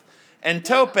sex with. And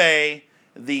Tope,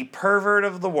 the pervert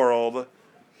of the world,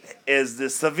 is the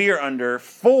severe under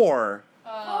 4.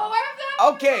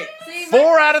 Okay. See,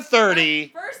 4 out of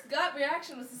 30. My first gut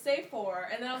reaction was to say 4,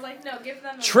 and then I was like, no, give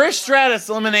them. Trish Stratus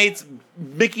eliminates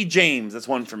Mickey James. That's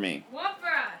 1 for me. One for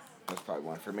us. That's probably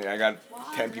one for me. I got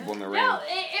 10 people in the ring. No,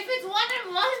 if it's 1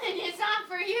 and 1, then it's not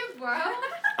for you, bro.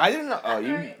 I didn't know. Oh,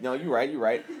 you right. You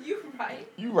right?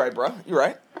 You right, bro. You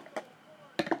right.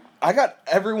 I got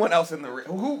everyone else in the ring.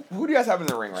 Who do you guys have in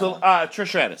the ring right So, now? Trish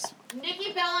Stratus.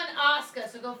 Nikki Bella and Asuka,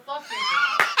 so go fuck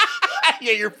yourself.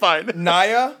 Yeah, you're fine.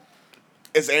 Naya,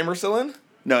 is Amber still in?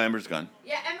 No, Amber's gone.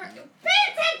 Yeah, Ember, pay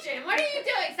attention. What are you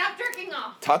doing? Stop jerking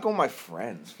off. Talk with my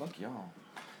friends. Fuck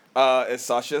y'all. Is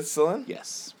Sasha still in?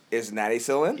 Yes. Is Natty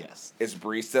still in? Yes. Is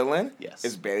Bree still in? Yes.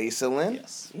 Is Betty still in?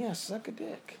 Yes. Yeah, suck a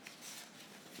dick.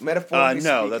 Metaphorically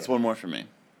No, speaking. that's one more for me.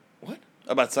 What?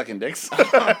 About sucking dicks.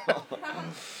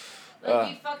 Like,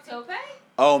 you fucked Tope?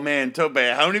 Oh, man, Tope,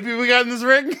 how many people we got in this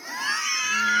ring?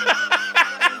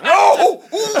 No! Oh,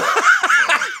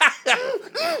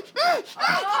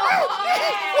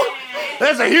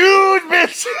 That's a huge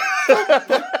bitch.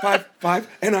 Five,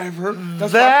 and I've heard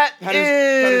That that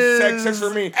is is six for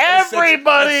me. That's six.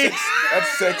 everybody.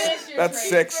 That's six. Finish your That's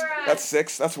drink six. for us. That's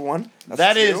six. That's one. That's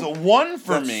That two. is 1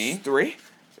 for That's me. 3.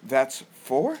 That's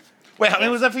 4. Wait, how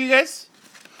many was that for you guys?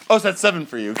 Oh, so that's 7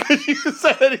 for you. Because you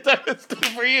said anytime it's 2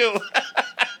 for you.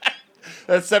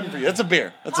 That's 7 for you. That's a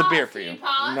beer. That's a beer for you.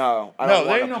 Pause. No, I No, don't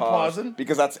there want ain't to no pause pausing.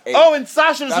 because that's 8. Oh, and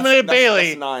Sasha That's- eliminated that's- Bailey.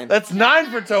 that's 9. That's 9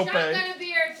 for Tope. Shotgun a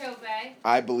beer, Tope.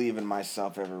 I believe in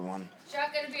myself, everyone.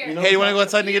 Shotgun a beer. You know- Hey, you want to go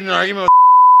outside and get in an argument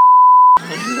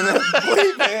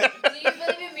believe it. Do you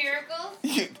believe in miracles?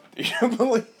 You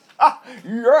believe? Ah,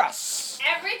 yes.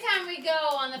 Every time we go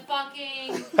on the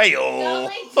fucking with... Hey, yo.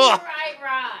 Dolly to right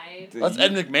ride, That's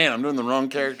Ed McMahon. I'm doing the wrong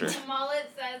character. Mullet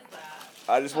says that.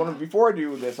 I just want to, before I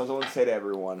do this, I just want to say to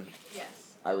everyone, Yes.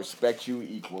 I respect you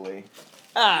equally.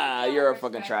 Ah, you're a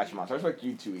fucking trash monster. I respect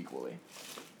you two equally.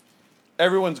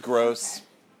 Everyone's gross.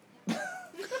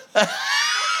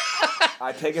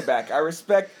 I take it back. I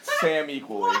respect Sam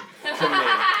equally to me.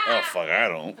 Oh, fuck, I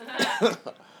don't.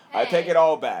 I take it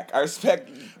all back. I respect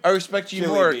I respect you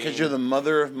Chili more bean. because you're the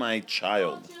mother of my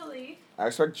child. Chili. I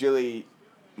respect Jilly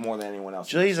more than anyone else.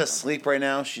 Jilly's asleep right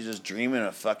now. She's just dreaming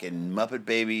of fucking Muppet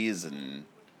babies and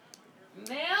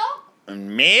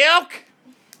milk.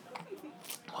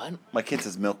 What? My kid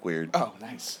says milk weird. Oh,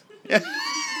 nice. Yeah.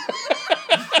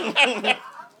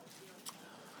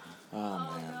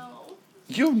 Oh man. No.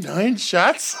 You have 9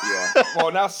 shots? Yeah.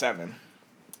 Well, now 7.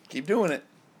 Keep doing it.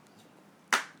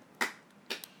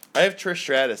 I have Trish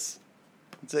Stratus.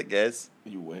 That's it, guys.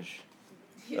 You wish.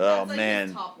 Oh, That's like man.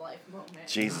 his top life moment.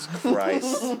 Jesus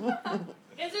Christ.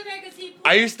 It's okay because he.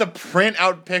 I used to print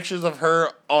out pictures of her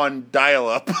on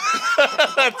dial-up.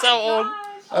 That's how old.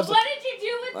 Gosh. What did you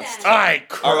do with That's that? I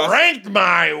cranked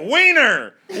my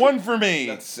wiener. One for me.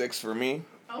 That's 6 for me.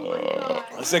 Oh my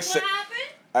god. Six. What happened?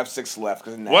 I have 6 left.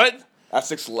 What? I have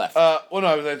 6 left. Well, no,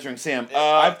 I was answering Sam.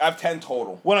 I have 10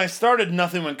 total. When I started,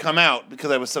 nothing would come out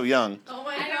because I was so young. Oh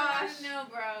my I gosh. don't know,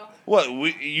 bro. What?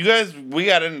 We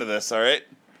got into this, all right?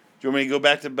 Do you want me to go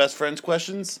back to best friends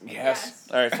questions? Yes.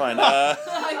 All right, fine.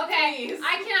 Okay, Please.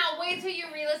 I cannot wait till you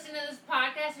re-listen to this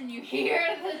podcast and you hear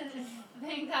the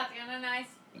thing Tatiana and I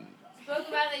spoke about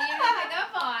that you didn't pick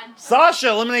up on. Sasha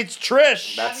eliminates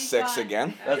Trish. That's That'd be 6 fun.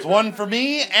 again. That's one for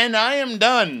me, and I am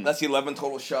done. That's 11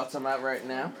 total shots I'm at right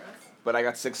now. But I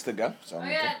got 6 to go. So Oh I'm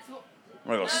yeah, okay. that's, I'm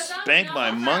gonna go No, it's not- spank no, my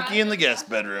it's not monkey us. in the guest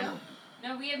bedroom.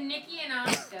 no, we have Nikki and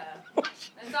Asuka.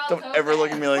 That's all Don't ever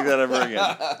look at me like that ever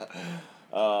again.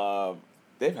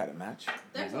 They've had a match.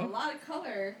 There's a lot of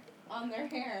color on their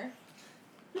hair.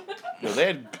 No, they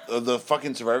had the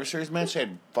fucking Survivor Series match. They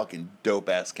had fucking dope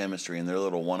ass chemistry in their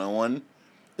little 1-on-1.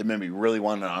 That made me really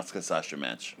want an Asuka Sasha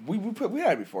match. We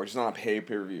had it before, just not on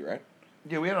pay-per-view, right?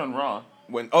 Yeah, we had it on Raw.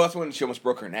 That's when she almost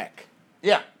broke her neck.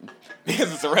 Yeah,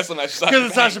 Because it's a wrestling match. because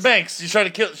it's Sasha Banks. You try to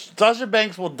kill Sasha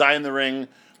Banks will die in the ring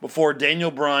before Daniel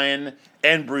Bryan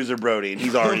and Bruiser Brody, and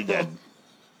he's already dead.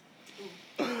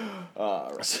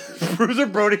 Bruiser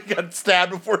Brody got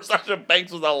stabbed before Sasha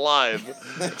Banks was alive.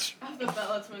 The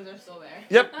Bella twins are still there.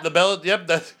 Yep, the Bella. Yep,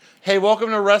 that's. Hey, welcome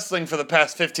to wrestling for the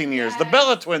past 15 years. The Yes.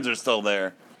 Bella Twins are still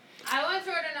there. I once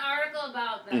wrote an article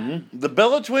about that. The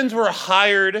Bella Twins were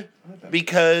hired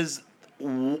because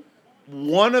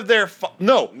one of their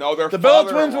No, their the Bella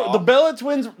father-in-law. Twins. The Bella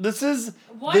Twins. This is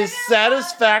One the of their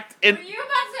saddest fact in. Were you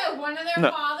about to say one of their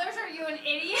No. fathers? Are you an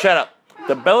idiot? Shut up.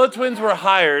 The Bella Twins were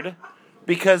hired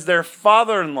because their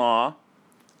father-in-law,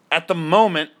 at the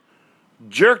moment,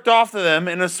 jerked off to them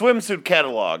in a swimsuit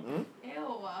catalog. Ew.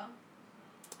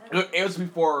 It was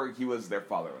before he was their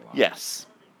father-in-law. Yes.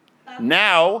 That's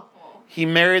Now awful. he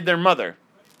married their mother.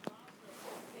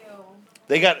 Ew.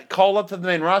 They got called up to the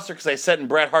main roster because they sat in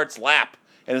Bret Hart's lap,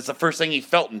 and it's the first thing he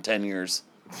felt in 10 years.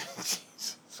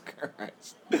 Jesus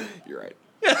Christ. You're right.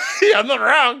 Yeah, I'm not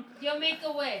wrong. You'll make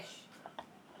a wish.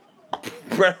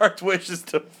 Bret Hart's wish is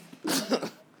to.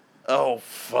 Oh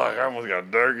fuck! I almost got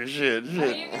dark as shit. Are you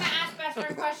gonna ask best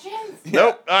friend questions?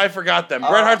 Nope, I forgot them.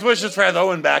 Bret Hart's wish is to have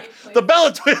Owen back. The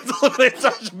Bella Twins eliminate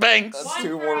Sasha Banks. That's One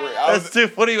 2 for more. us. I was, That's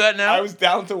 2. What are you at now? I was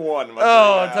down to 1.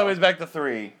 Oh, tell me it's back to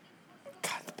 3.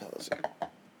 God, the Bellas are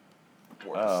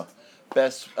Oh,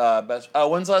 worst. best.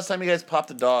 When's the last time you guys popped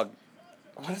a dog?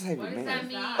 What does that What even does that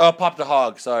mean? mean? Oh, popped a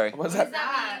hog. Sorry. What is What does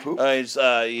that? that mean? Poop? It's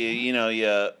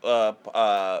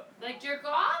Like jerk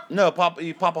off? no,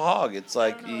 you pop a hog. It's I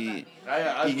like don't know what you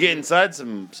that means. you get inside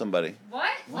somebody. What?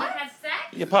 What? Have sex?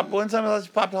 You pop one time you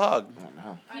popped a hog. I don't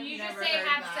know. Can you I've just never say heard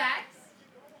have that. sex?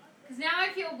 Because now I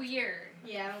feel weird.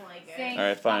 Yeah, I don't like it. Saying All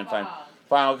right, fine, pop a fine. hog.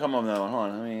 Fine, I'll come on now. Hold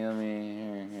on. Let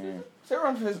me. Here. It's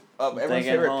everyone's Thinking,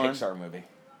 favorite hold on. Pixar movie.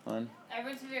 Hold on.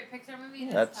 Everyone's favorite Pixar movie?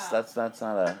 That's tough.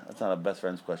 not a best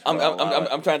friend's question. I'm I'll allow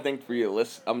it. trying to think for you,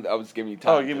 list. I was giving you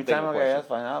time. Oh, give me time. Okay, that's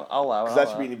fine. I'll allow it. Because that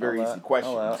I'll should be allow a very it. easy question.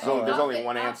 I'll allow it. So I'll there's allow it. only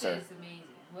one Elf answer. is amazing.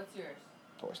 What's yours?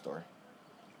 Toy Story.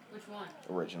 Which one?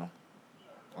 Original.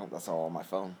 Oh, that's all on my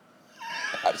phone.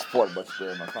 I just poured a bunch of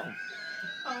beer on my phone.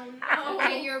 Oh no.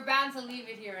 Okay, you're bound to leave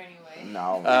it here anyway.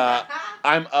 No.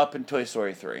 I'm up in Toy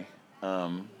Story 3.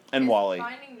 And Wall-E.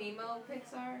 Finding Nemo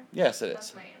Pixar? Yes, it That's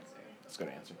is. my answer. That's a good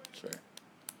answer. It's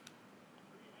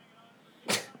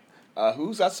fair.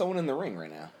 Who's got someone in the ring right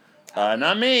now?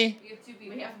 Not me. You have two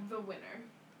people. We have the winner.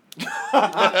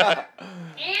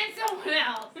 And someone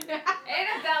else. And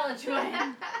a Bella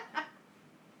twin.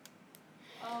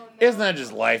 Oh no. Isn't that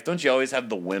just life? Don't you always have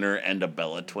the winner and a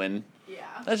Bella twin? Yeah.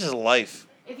 That's just life.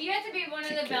 If you had to be one of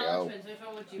the TKO. Bella twins, which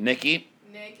one would you be? Nikki,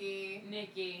 Nikki.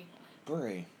 Nikki.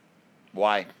 Brie.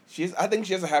 why? I think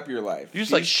she has a happier life. You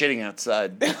just like shitting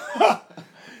outside.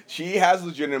 She has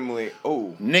legitimately.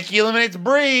 Oh, Nikki eliminates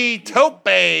Brie. Tope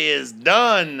is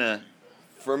done.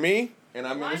 for me, and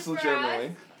I mean One this for legitimately.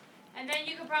 us. And then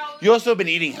you could probably. You also have been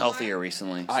eating healthier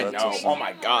recently. So I that's know. awesome. Oh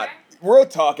my God. Real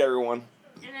talk, everyone.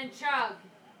 And then chug.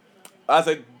 As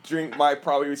I drink my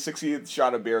probably 60th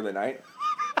shot of beer of the night.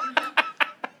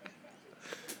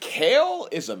 Kale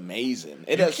is amazing.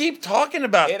 It You has keep talking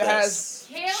about it this. has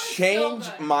Kale is so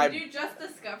changed good. my Did you just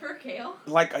discover kale?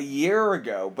 like a year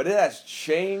ago, but it has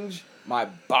changed my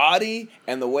body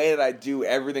and the way that I do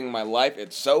everything in my life.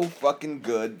 It's so fucking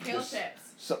good. Kale chips.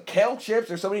 So kale chips.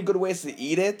 There's so many good ways to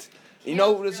eat it. You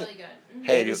know, Kale's what really good.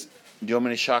 Hey, it do, is- Do you want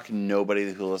me to shock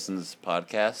nobody who listens to this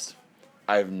podcast?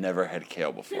 I've never had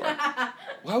kale before.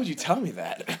 Why would you tell me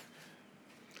that?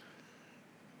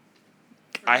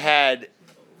 I had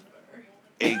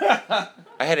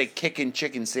a kickin'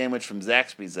 chicken sandwich from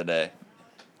Zaxby's today,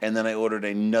 and then I ordered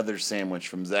another sandwich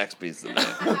from Zaxby's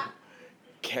today.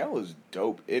 Kale is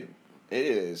dope. It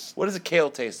is. What does a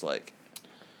kale taste like?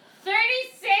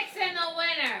 36 in the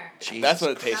winter. Jesus. That's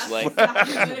what it tastes like.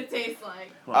 That's what it tastes like.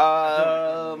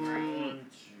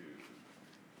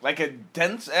 Like a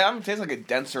dense. It tastes like a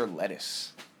denser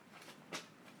lettuce.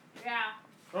 Yeah.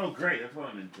 Oh, great. That's what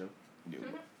I'm into.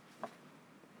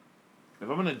 If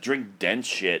I'm gonna drink dense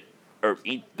shit or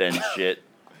eat dense shit,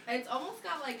 It's almost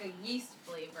got like a yeast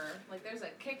flavor. Like there's a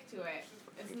kick to it.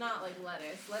 It's not like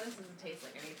lettuce. Lettuce doesn't taste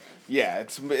like anything. Yeah,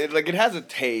 it has a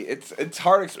taste. It's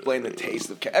hard to explain the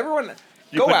taste of kale. Everyone,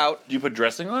 go out. Do you put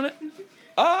dressing on it?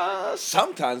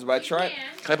 Sometimes, but I try.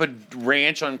 Can I put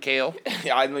ranch on kale?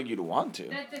 Yeah, I think you'd want to.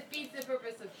 That defeats the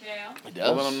purpose of kale. It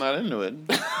Well, then I'm not into it.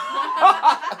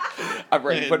 I've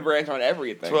put ranch on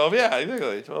everything. 12, yeah,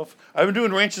 exactly. 12. I've been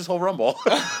doing ranch this whole Rumble.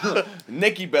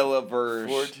 Nikki Bella versus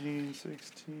 14,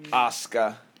 16.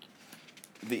 Asuka,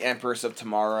 the Empress of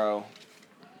Tomorrow.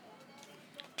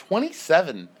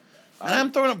 27.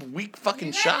 I'm throwing up weak fucking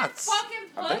You guys shots. are fucking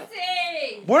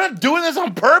pussy. We're not doing this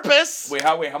on purpose. Wait,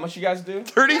 how much you guys do?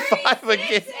 35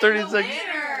 against 36 in the 36.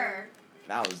 winter.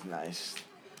 That was nice.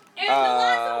 And the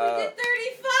last one we did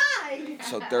 35.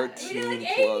 So We 13 did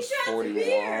like 80 plus shots of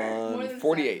beer. more 41, than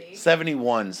 48.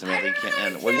 71, Samantha. You can't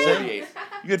end. What did you say? 48.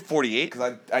 You had 48?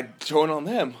 Because I joined on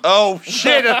them. Oh,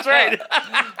 shit, that's right.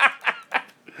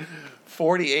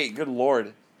 48, good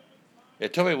lord. Yeah,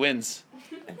 Toby wins.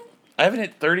 I haven't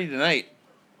hit 30 tonight.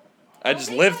 I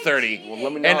just lived 30. Well,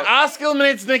 let me know. And Asuka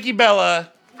eliminates Nikki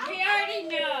Bella. We already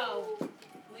know.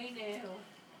 We knew.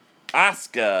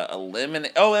 Asuka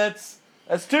eliminate. Oh, that's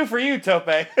 2 for you, Tope.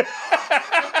 That's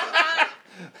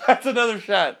another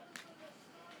shot.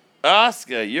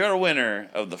 Asuka, you're a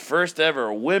winner of the first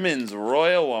ever Women's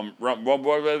Royal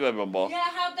Rumble. Yeah,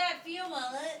 how'd that feel,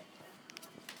 Mullet?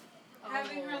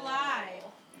 Having her live.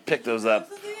 Pick those up.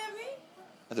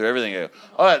 I threw everything out.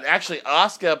 Oh, actually,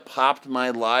 Asuka popped my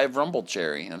live Rumble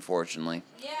cherry, unfortunately.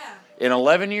 Yeah. In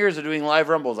 11 years of doing live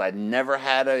Rumbles, I'd never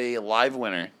had a live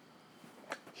winner.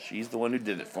 She's the one who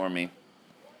did it for me.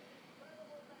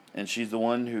 And she's the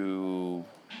one who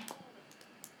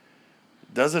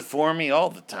does it for me all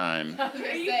the time. I was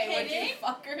gonna Are you say, would kidding? you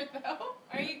fuck her though?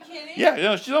 Are you kidding? Yeah,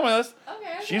 no, she's on my list.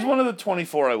 Okay. She's one of the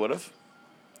 24 I would have.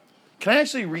 Can I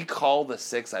actually recall the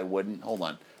 6 I wouldn't? Hold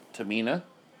on. Tamina,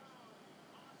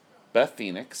 Beth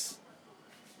Phoenix,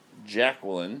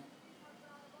 Jacqueline.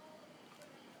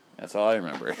 That's all I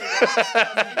remember.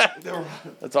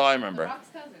 That's all I remember. Rock's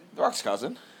cousin. The Rock's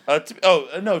cousin.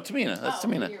 No, Tamina. That's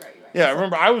Tamina. You're right. Yeah, I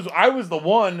remember. I was the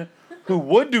one who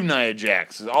would do Nia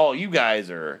Jax. All you guys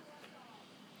are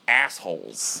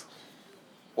assholes.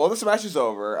 Well, this match is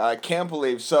over. I can't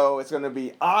believe. So it's going to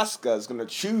be Asuka's going to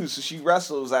choose. So she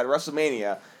wrestles at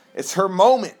WrestleMania. It's her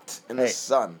moment in the Hey.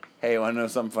 sun. Hey, want to know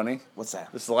something funny? What's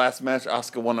that? This is the last match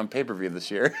Asuka won on pay-per-view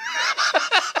this year.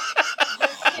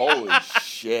 Holy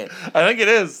shit. I think it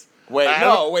is. Wait, I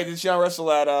no. Wait, did she not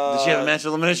wrestle at... Did she have a match at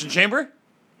Elimination Chamber?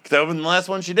 'Cause that was the last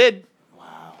one she did.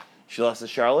 Wow. She lost to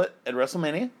Charlotte at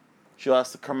WrestleMania. She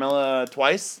lost to Carmella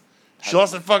twice. She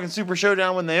lost at fucking Super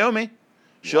Showdown with Naomi.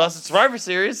 She lost at Survivor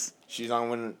Series. She's on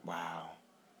winning... Wow.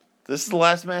 This is the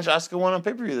last match Asuka won on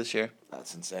pay-per-view this year.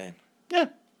 That's insane. Yeah.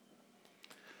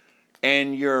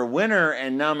 And your winner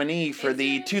and nominee for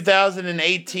the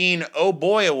 2018 Oh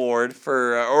Boy Award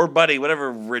for, or Buddy,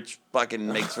 whatever Rich fucking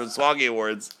makes for the Swaggy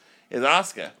Awards, is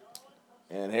Asuka.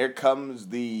 And here comes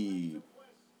the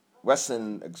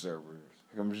Wrestling Observer.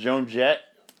 Here comes Joan Jett.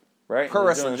 Right? Pro Joan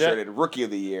Wrestling Jett. Illustrated Rookie of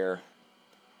the Year.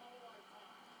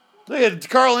 Look at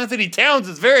Carl Anthony Towns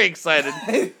is very excited.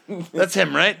 That's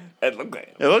him, right? It looked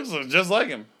like It looks just like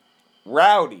him.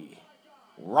 Rowdy.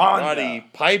 Ronda. Roddy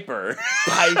Piper.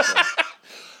 Piper.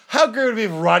 How great would it be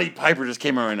if Roddy Piper just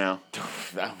came out right now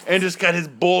and just got his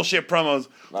bullshit promos?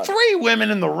 Not- 3 women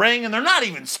in the ring and they're not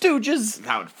even stooges.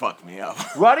 That would fuck me up.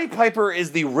 Roddy Piper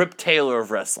is the Rip Taylor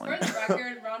of wrestling. For the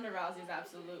record, Ronda Rousey's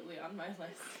absolutely on my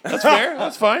list. That's fair.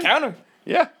 That's fine. Counter.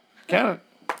 Yeah, count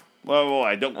it. Well,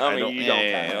 I don't. I I mean, don't. you Yeah, don't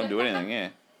yeah, count I it. don't do anything. Yeah,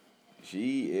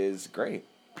 She is great.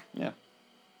 yeah.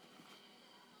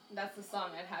 That's the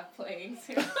song I'd have playing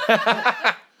too.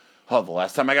 Oh, the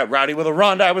last time I got rowdy with a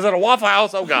Ronda, I was at a Waffle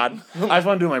House. Oh God, I just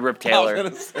want to do my Rip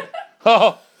Taylor.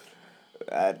 Oh,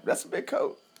 That's a big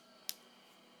coat.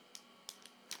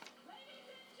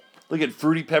 look at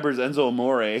Fruity Pebbles Enzo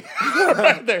Amore right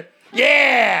there.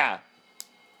 Yeah.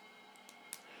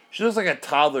 She looks like a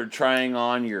toddler trying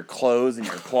on your clothes in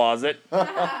your closet.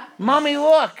 Mommy,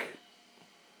 look!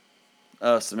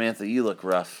 Oh, Samantha, you look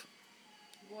rough.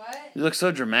 What? You look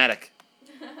so dramatic.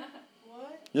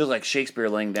 What? You look like Shakespeare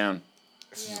laying down.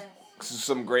 Yes. This is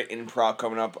some great improv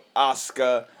coming up.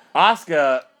 Asuka.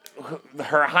 Asuka,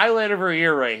 her highlight of her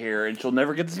year right here, and she'll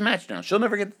never get this match now. She'll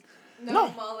never get... No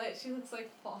mullet. She looks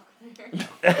like Faulkner.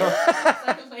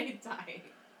 Like late dying.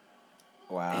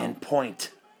 Wow. And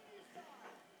point.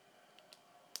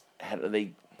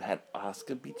 They had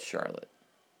Asuka beat Charlotte.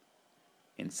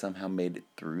 And somehow made it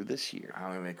through this year. I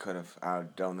don't think they could have. I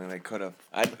don't think they could have.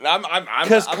 I'm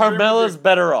Because Carmella's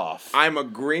better off. I'm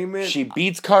agreement. She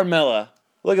beats Carmella.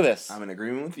 Look at this. I'm in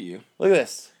agreement with you. Look at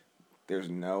this. There's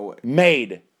no way.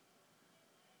 Made.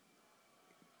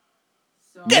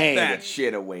 So Get Made. that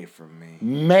shit away from me.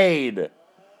 Made.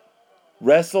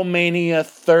 WrestleMania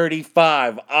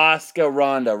 35, Asuka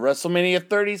Ronda. WrestleMania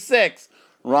 36,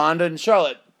 Ronda and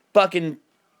Charlotte. Fucking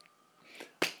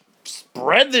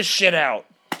spread this shit out.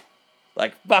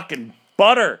 Like fucking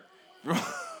butter.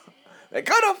 They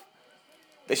could have.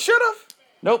 They should have.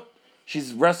 Nope.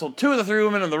 She's wrestled 2 of the 3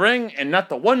 women in the ring and not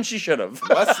the one she should have.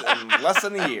 Less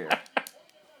than a year.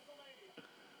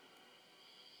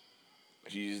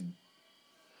 She's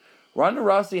Ronda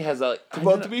Rousey has a...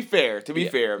 well. To be fair, they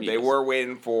yes. were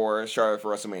waiting for Charlotte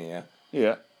for WrestleMania.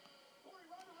 Yeah.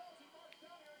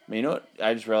 But you know what?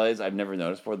 I just realized I've never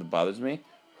noticed before that bothers me.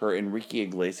 Her Enrique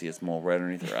Iglesias mole right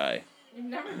underneath her eye. You've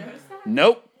never noticed that?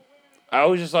 Nope. I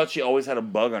always just thought she always had a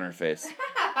bug on her face.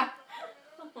 Oh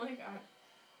my god.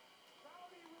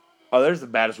 Oh, there's the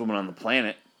baddest woman on the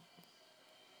planet.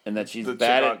 And that she's The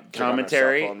bad chick on- at chick on her cell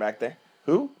commentary. phone back there.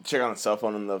 Who? Check on the cell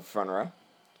phone in the front row.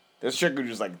 There's a chick who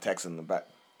just like texting in the back.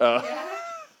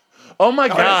 Oh my Oh,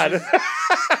 god. she's-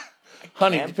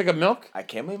 Honey, can't- did you pick up milk? I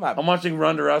can't believe my. I'm watching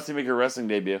Ronda Rousey make her wrestling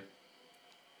debut.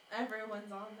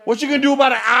 Everyone's on there. What you gonna do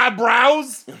about her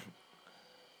eyebrows?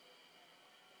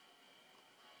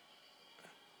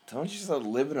 Don't you just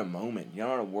live in a moment? You don't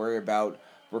have to worry about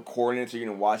recording it so you're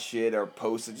gonna watch it or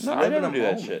post it. Just No, I live in never a do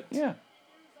moment. that shit. Yeah.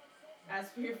 As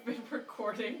we've been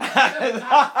recording.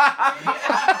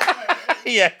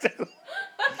 Yeah.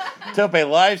 Tope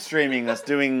live streaming us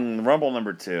doing Rumble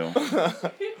number 2.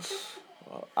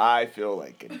 I feel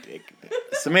like a dick.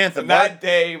 Samantha, That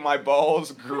day, my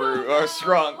balls grew or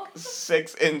shrunk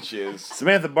 6 inches.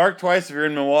 Samantha, bark twice if you're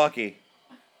in Milwaukee.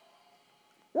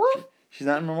 She's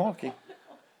not in Milwaukee.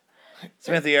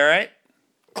 Samantha, you alright?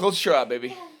 Close shot,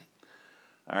 baby.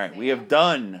 Alright, we have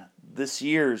done this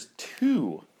year's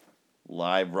 2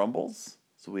 live Rumbles.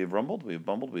 So we have rumbled, we have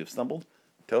bumbled, we have stumbled.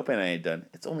 Tope and I ain't done.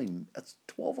 It's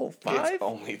 12:05? It's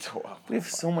only 12. We have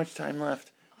so much time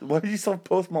left. Why did you still have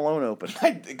Post Malone open?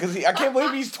 Because I can't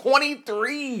believe he's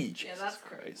 23. Yeah, that's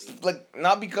crazy. Like,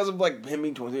 not because of like him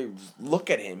being 23. Just look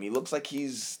at him. He looks like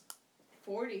he's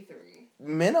 43.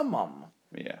 minimum.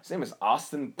 Yeah. His name is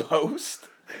Austin Post.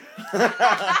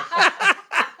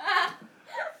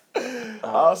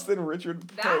 Austin Richard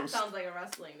That Post. sounds like a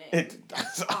wrestling name. It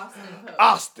does. Austin Post.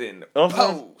 Austin It also, Post.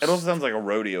 sounds, it also sounds like a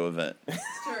rodeo event.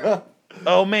 True.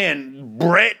 Oh man,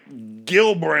 Brett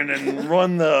Gilbrennan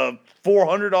run the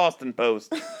 400 Austin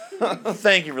Post.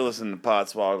 Thank you for listening to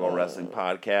Podswoggle Wrestling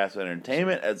Podcast and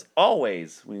Entertainment. As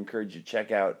always, we encourage you to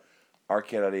check out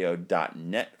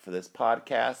arcadeaudio.net for this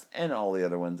podcast and all the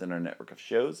other ones in our network of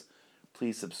shows.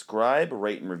 Please subscribe,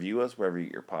 rate, and review us wherever you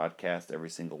get your podcast every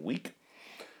single week.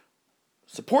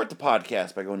 Support the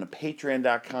podcast by going to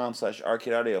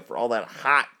patreon.com/arcadeaudio for all that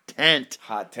hot tent.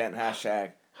 Hot tent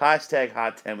hashtag. Hashtag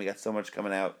Hot 10. We got so much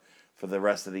coming out for the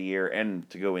rest of the year and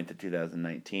to go into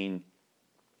 2019.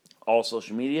 All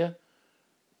social media.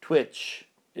 Twitch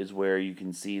is where you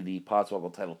can see the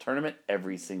Podswoggle title tournament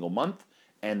every single month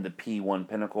and the P1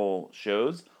 Pinnacle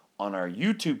shows on our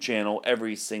YouTube channel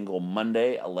every single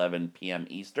Monday, 11 p.m.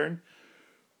 Eastern.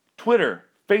 Twitter,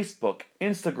 Facebook,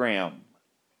 Instagram,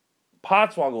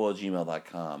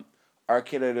 podswoggle@gmail.com,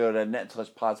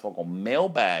 arcadeaudio.net/podswoggle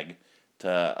mailbag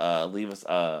to leave us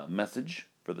a message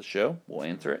for the show. We'll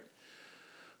answer it.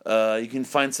 You can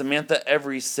find Samantha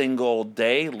every single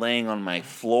day laying on my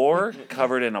floor,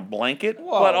 covered in a blanket,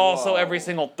 Whoa, but also whoa. every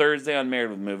single Thursday on Married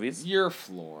with Movies. Your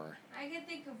floor. I can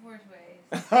think of worse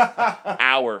ways.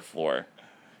 Our floor.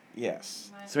 Yes.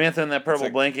 Samantha, in that purple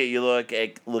like- blanket, you look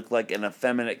like an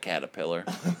effeminate caterpillar.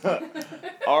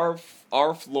 Our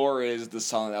floor is the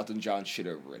song that Elton John should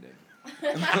have written.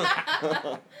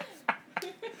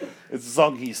 It's a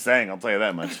song he sang, I'll tell you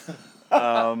that much.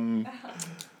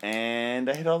 And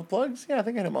I hit all the plugs? Yeah, I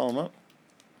think I hit all of them up.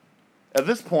 At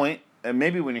this point, and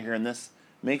maybe when you're hearing this,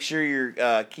 make sure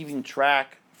you're keeping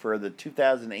track for the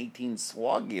 2018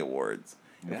 Swaggy Awards.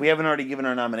 If we haven't already given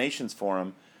our nominations for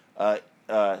them,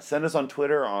 send us on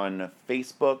Twitter, on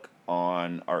Facebook,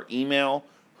 on our email,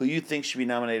 who you think should be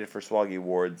nominated for Swaggy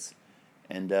Awards.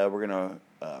 And we're going to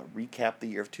recap the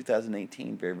year of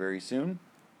 2018 very, very soon.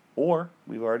 Or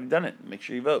we've already done it. Make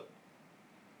sure you vote.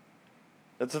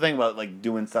 That's the thing about like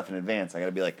doing stuff in advance. I got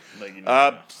to be like,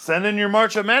 send in your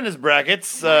March of Madness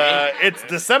brackets. It's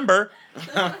December.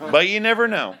 But you never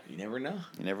know. You never know.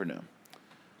 You never know.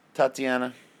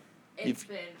 Tatiana, It's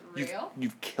been real.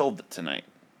 you've killed it tonight.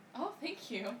 Oh, thank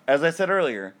you. As I said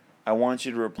earlier, I want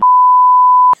you to replace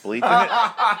bleeping it,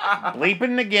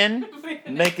 bleeping again,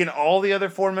 making all the other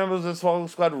 4 members of the Swallow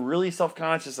Squad really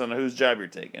self-conscious on whose job you're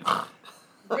taking.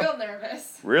 Real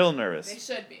nervous. Real They nervous.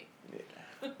 should be.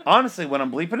 Honestly, when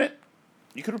I'm bleeping it,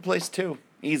 you could replace 2.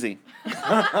 Easy.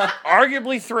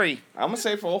 Arguably 3. I'm gonna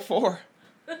say for all 4.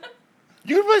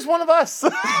 You could replace one of us.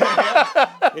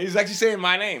 He's actually saying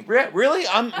my name. Really?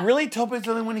 Tope's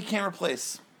the only one he can't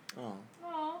replace. Oh.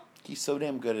 Aw, He's so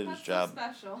damn good at his that's job. so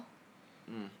special.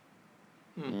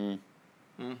 Do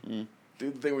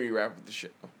the thing where you wrap with the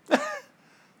shit.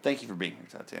 Thank you for being here,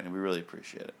 Tatiana. We really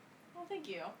appreciate it. Well, thank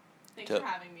you. Thanks To- for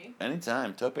having me.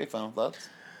 Anytime. Tope, final thoughts?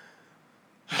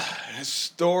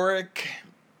 Historic,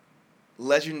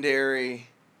 legendary,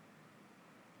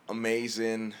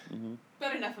 amazing.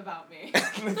 But enough about me.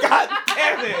 God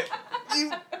damn it!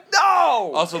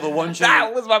 No! Also, the one show...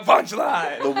 That was my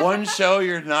punchline. The one show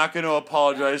you're not going to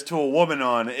apologize to a woman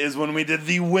on is when we did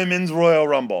the Women's Royal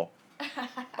Rumble.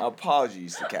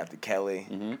 Apologies to Kathy Kelly.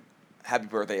 Mm-hmm. Happy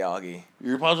birthday, Augie.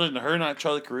 You're apologizing to her, not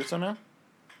Charlie Caruso now?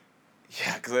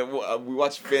 Yeah, because we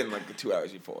watched Finn like 2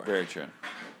 hours before. Very true.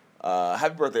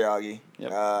 Happy birthday, Augie.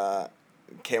 Yep.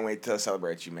 Can't wait to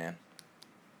celebrate you, man.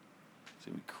 It's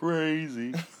going to be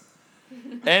crazy.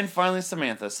 And finally,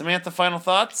 Samantha. Samantha, final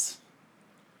thoughts?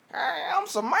 Hey, I'm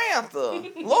Samantha.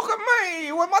 Look at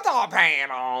me with my top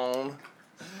hat on.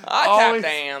 I Always-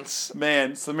 tap dance.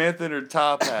 Man, Samantha in her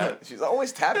top hat. She's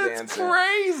always tap It's dancing.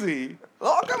 crazy.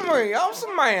 Look at me, I'm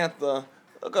Samantha.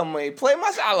 Look at me, play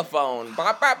my xylophone.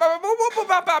 Bop, bop, bop, bop, bop,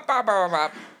 bop, bop, bop, bop,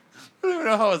 bop. I don't even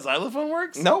know how a xylophone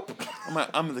works. Nope.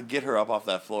 I'm going to get her up off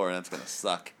that floor, and that's going to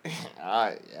suck.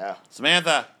 Yeah.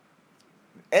 Samantha,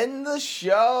 End the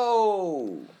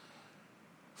show.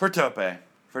 for Tope,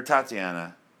 for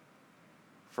Tatiana,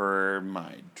 for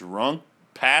my drunk,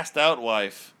 passed out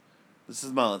wife, this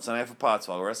is Mullets, and I have for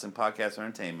Podswoggle Wrestling Podcast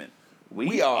Entertainment.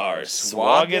 We are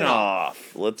swagging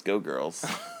off. Let's go, girls.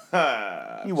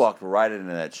 You walked right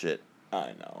into that shit.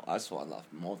 I know. I swagged off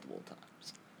multiple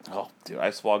times. Oh, dude,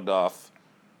 I swagged off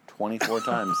 24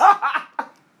 times.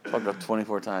 Swagged off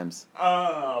 24 times.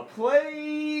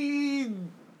 Play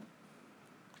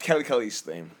Kelly's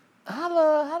theme.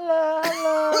 Hello, hello,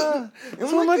 hello.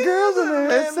 It's when my girls in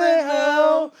there say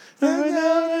how.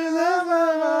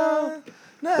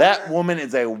 That woman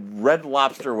is a Red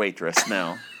Lobster waitress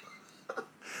now.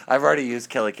 I've already used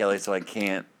Kelly, so I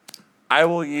can't. I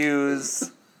will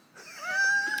use...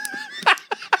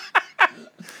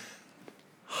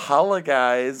 Holla,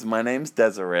 guys. My name's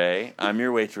Desiree. I'm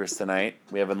your waitress tonight.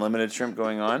 We have unlimited shrimp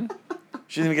going on.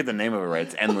 She didn't even get the name of it right.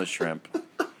 It's Endless Shrimp.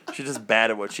 She's just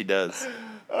bad at what she does.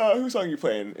 Whose song are you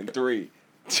playing in 3,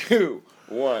 2,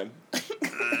 1?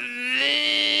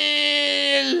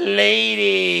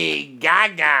 Lady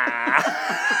Gaga.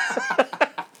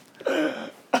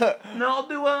 No, I'll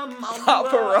do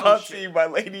Paparazzi by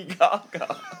Lady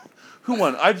Gaga. Who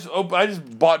won? I just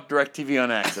bought DirecTV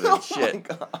on accident. Shit.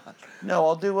 My God. No,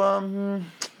 I'll do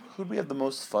who'd we have the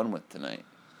most fun with tonight?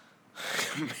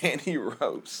 Mandy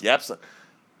Rose. Yep. So,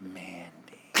 Mandy.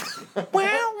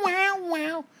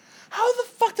 Wow. How the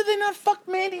fuck did they not fuck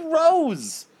Mandy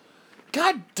Rose?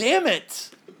 God damn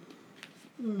it.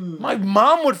 My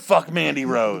mom would fuck Mandy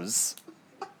Rose.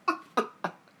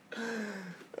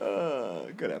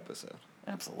 Good episode.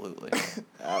 Absolutely.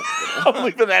 That was good. I'm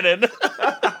leaving that in.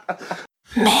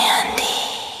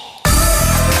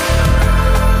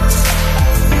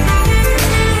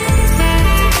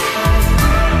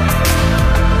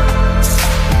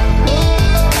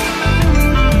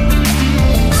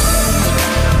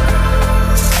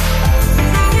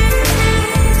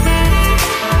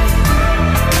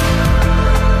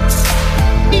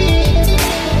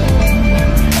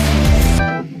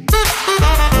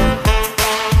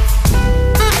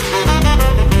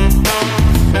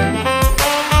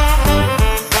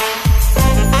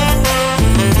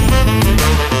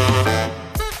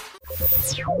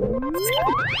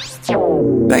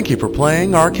 Thank you for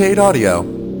playing Arcade Audio.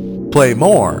 Play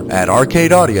more at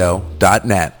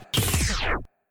arcadeaudio.net.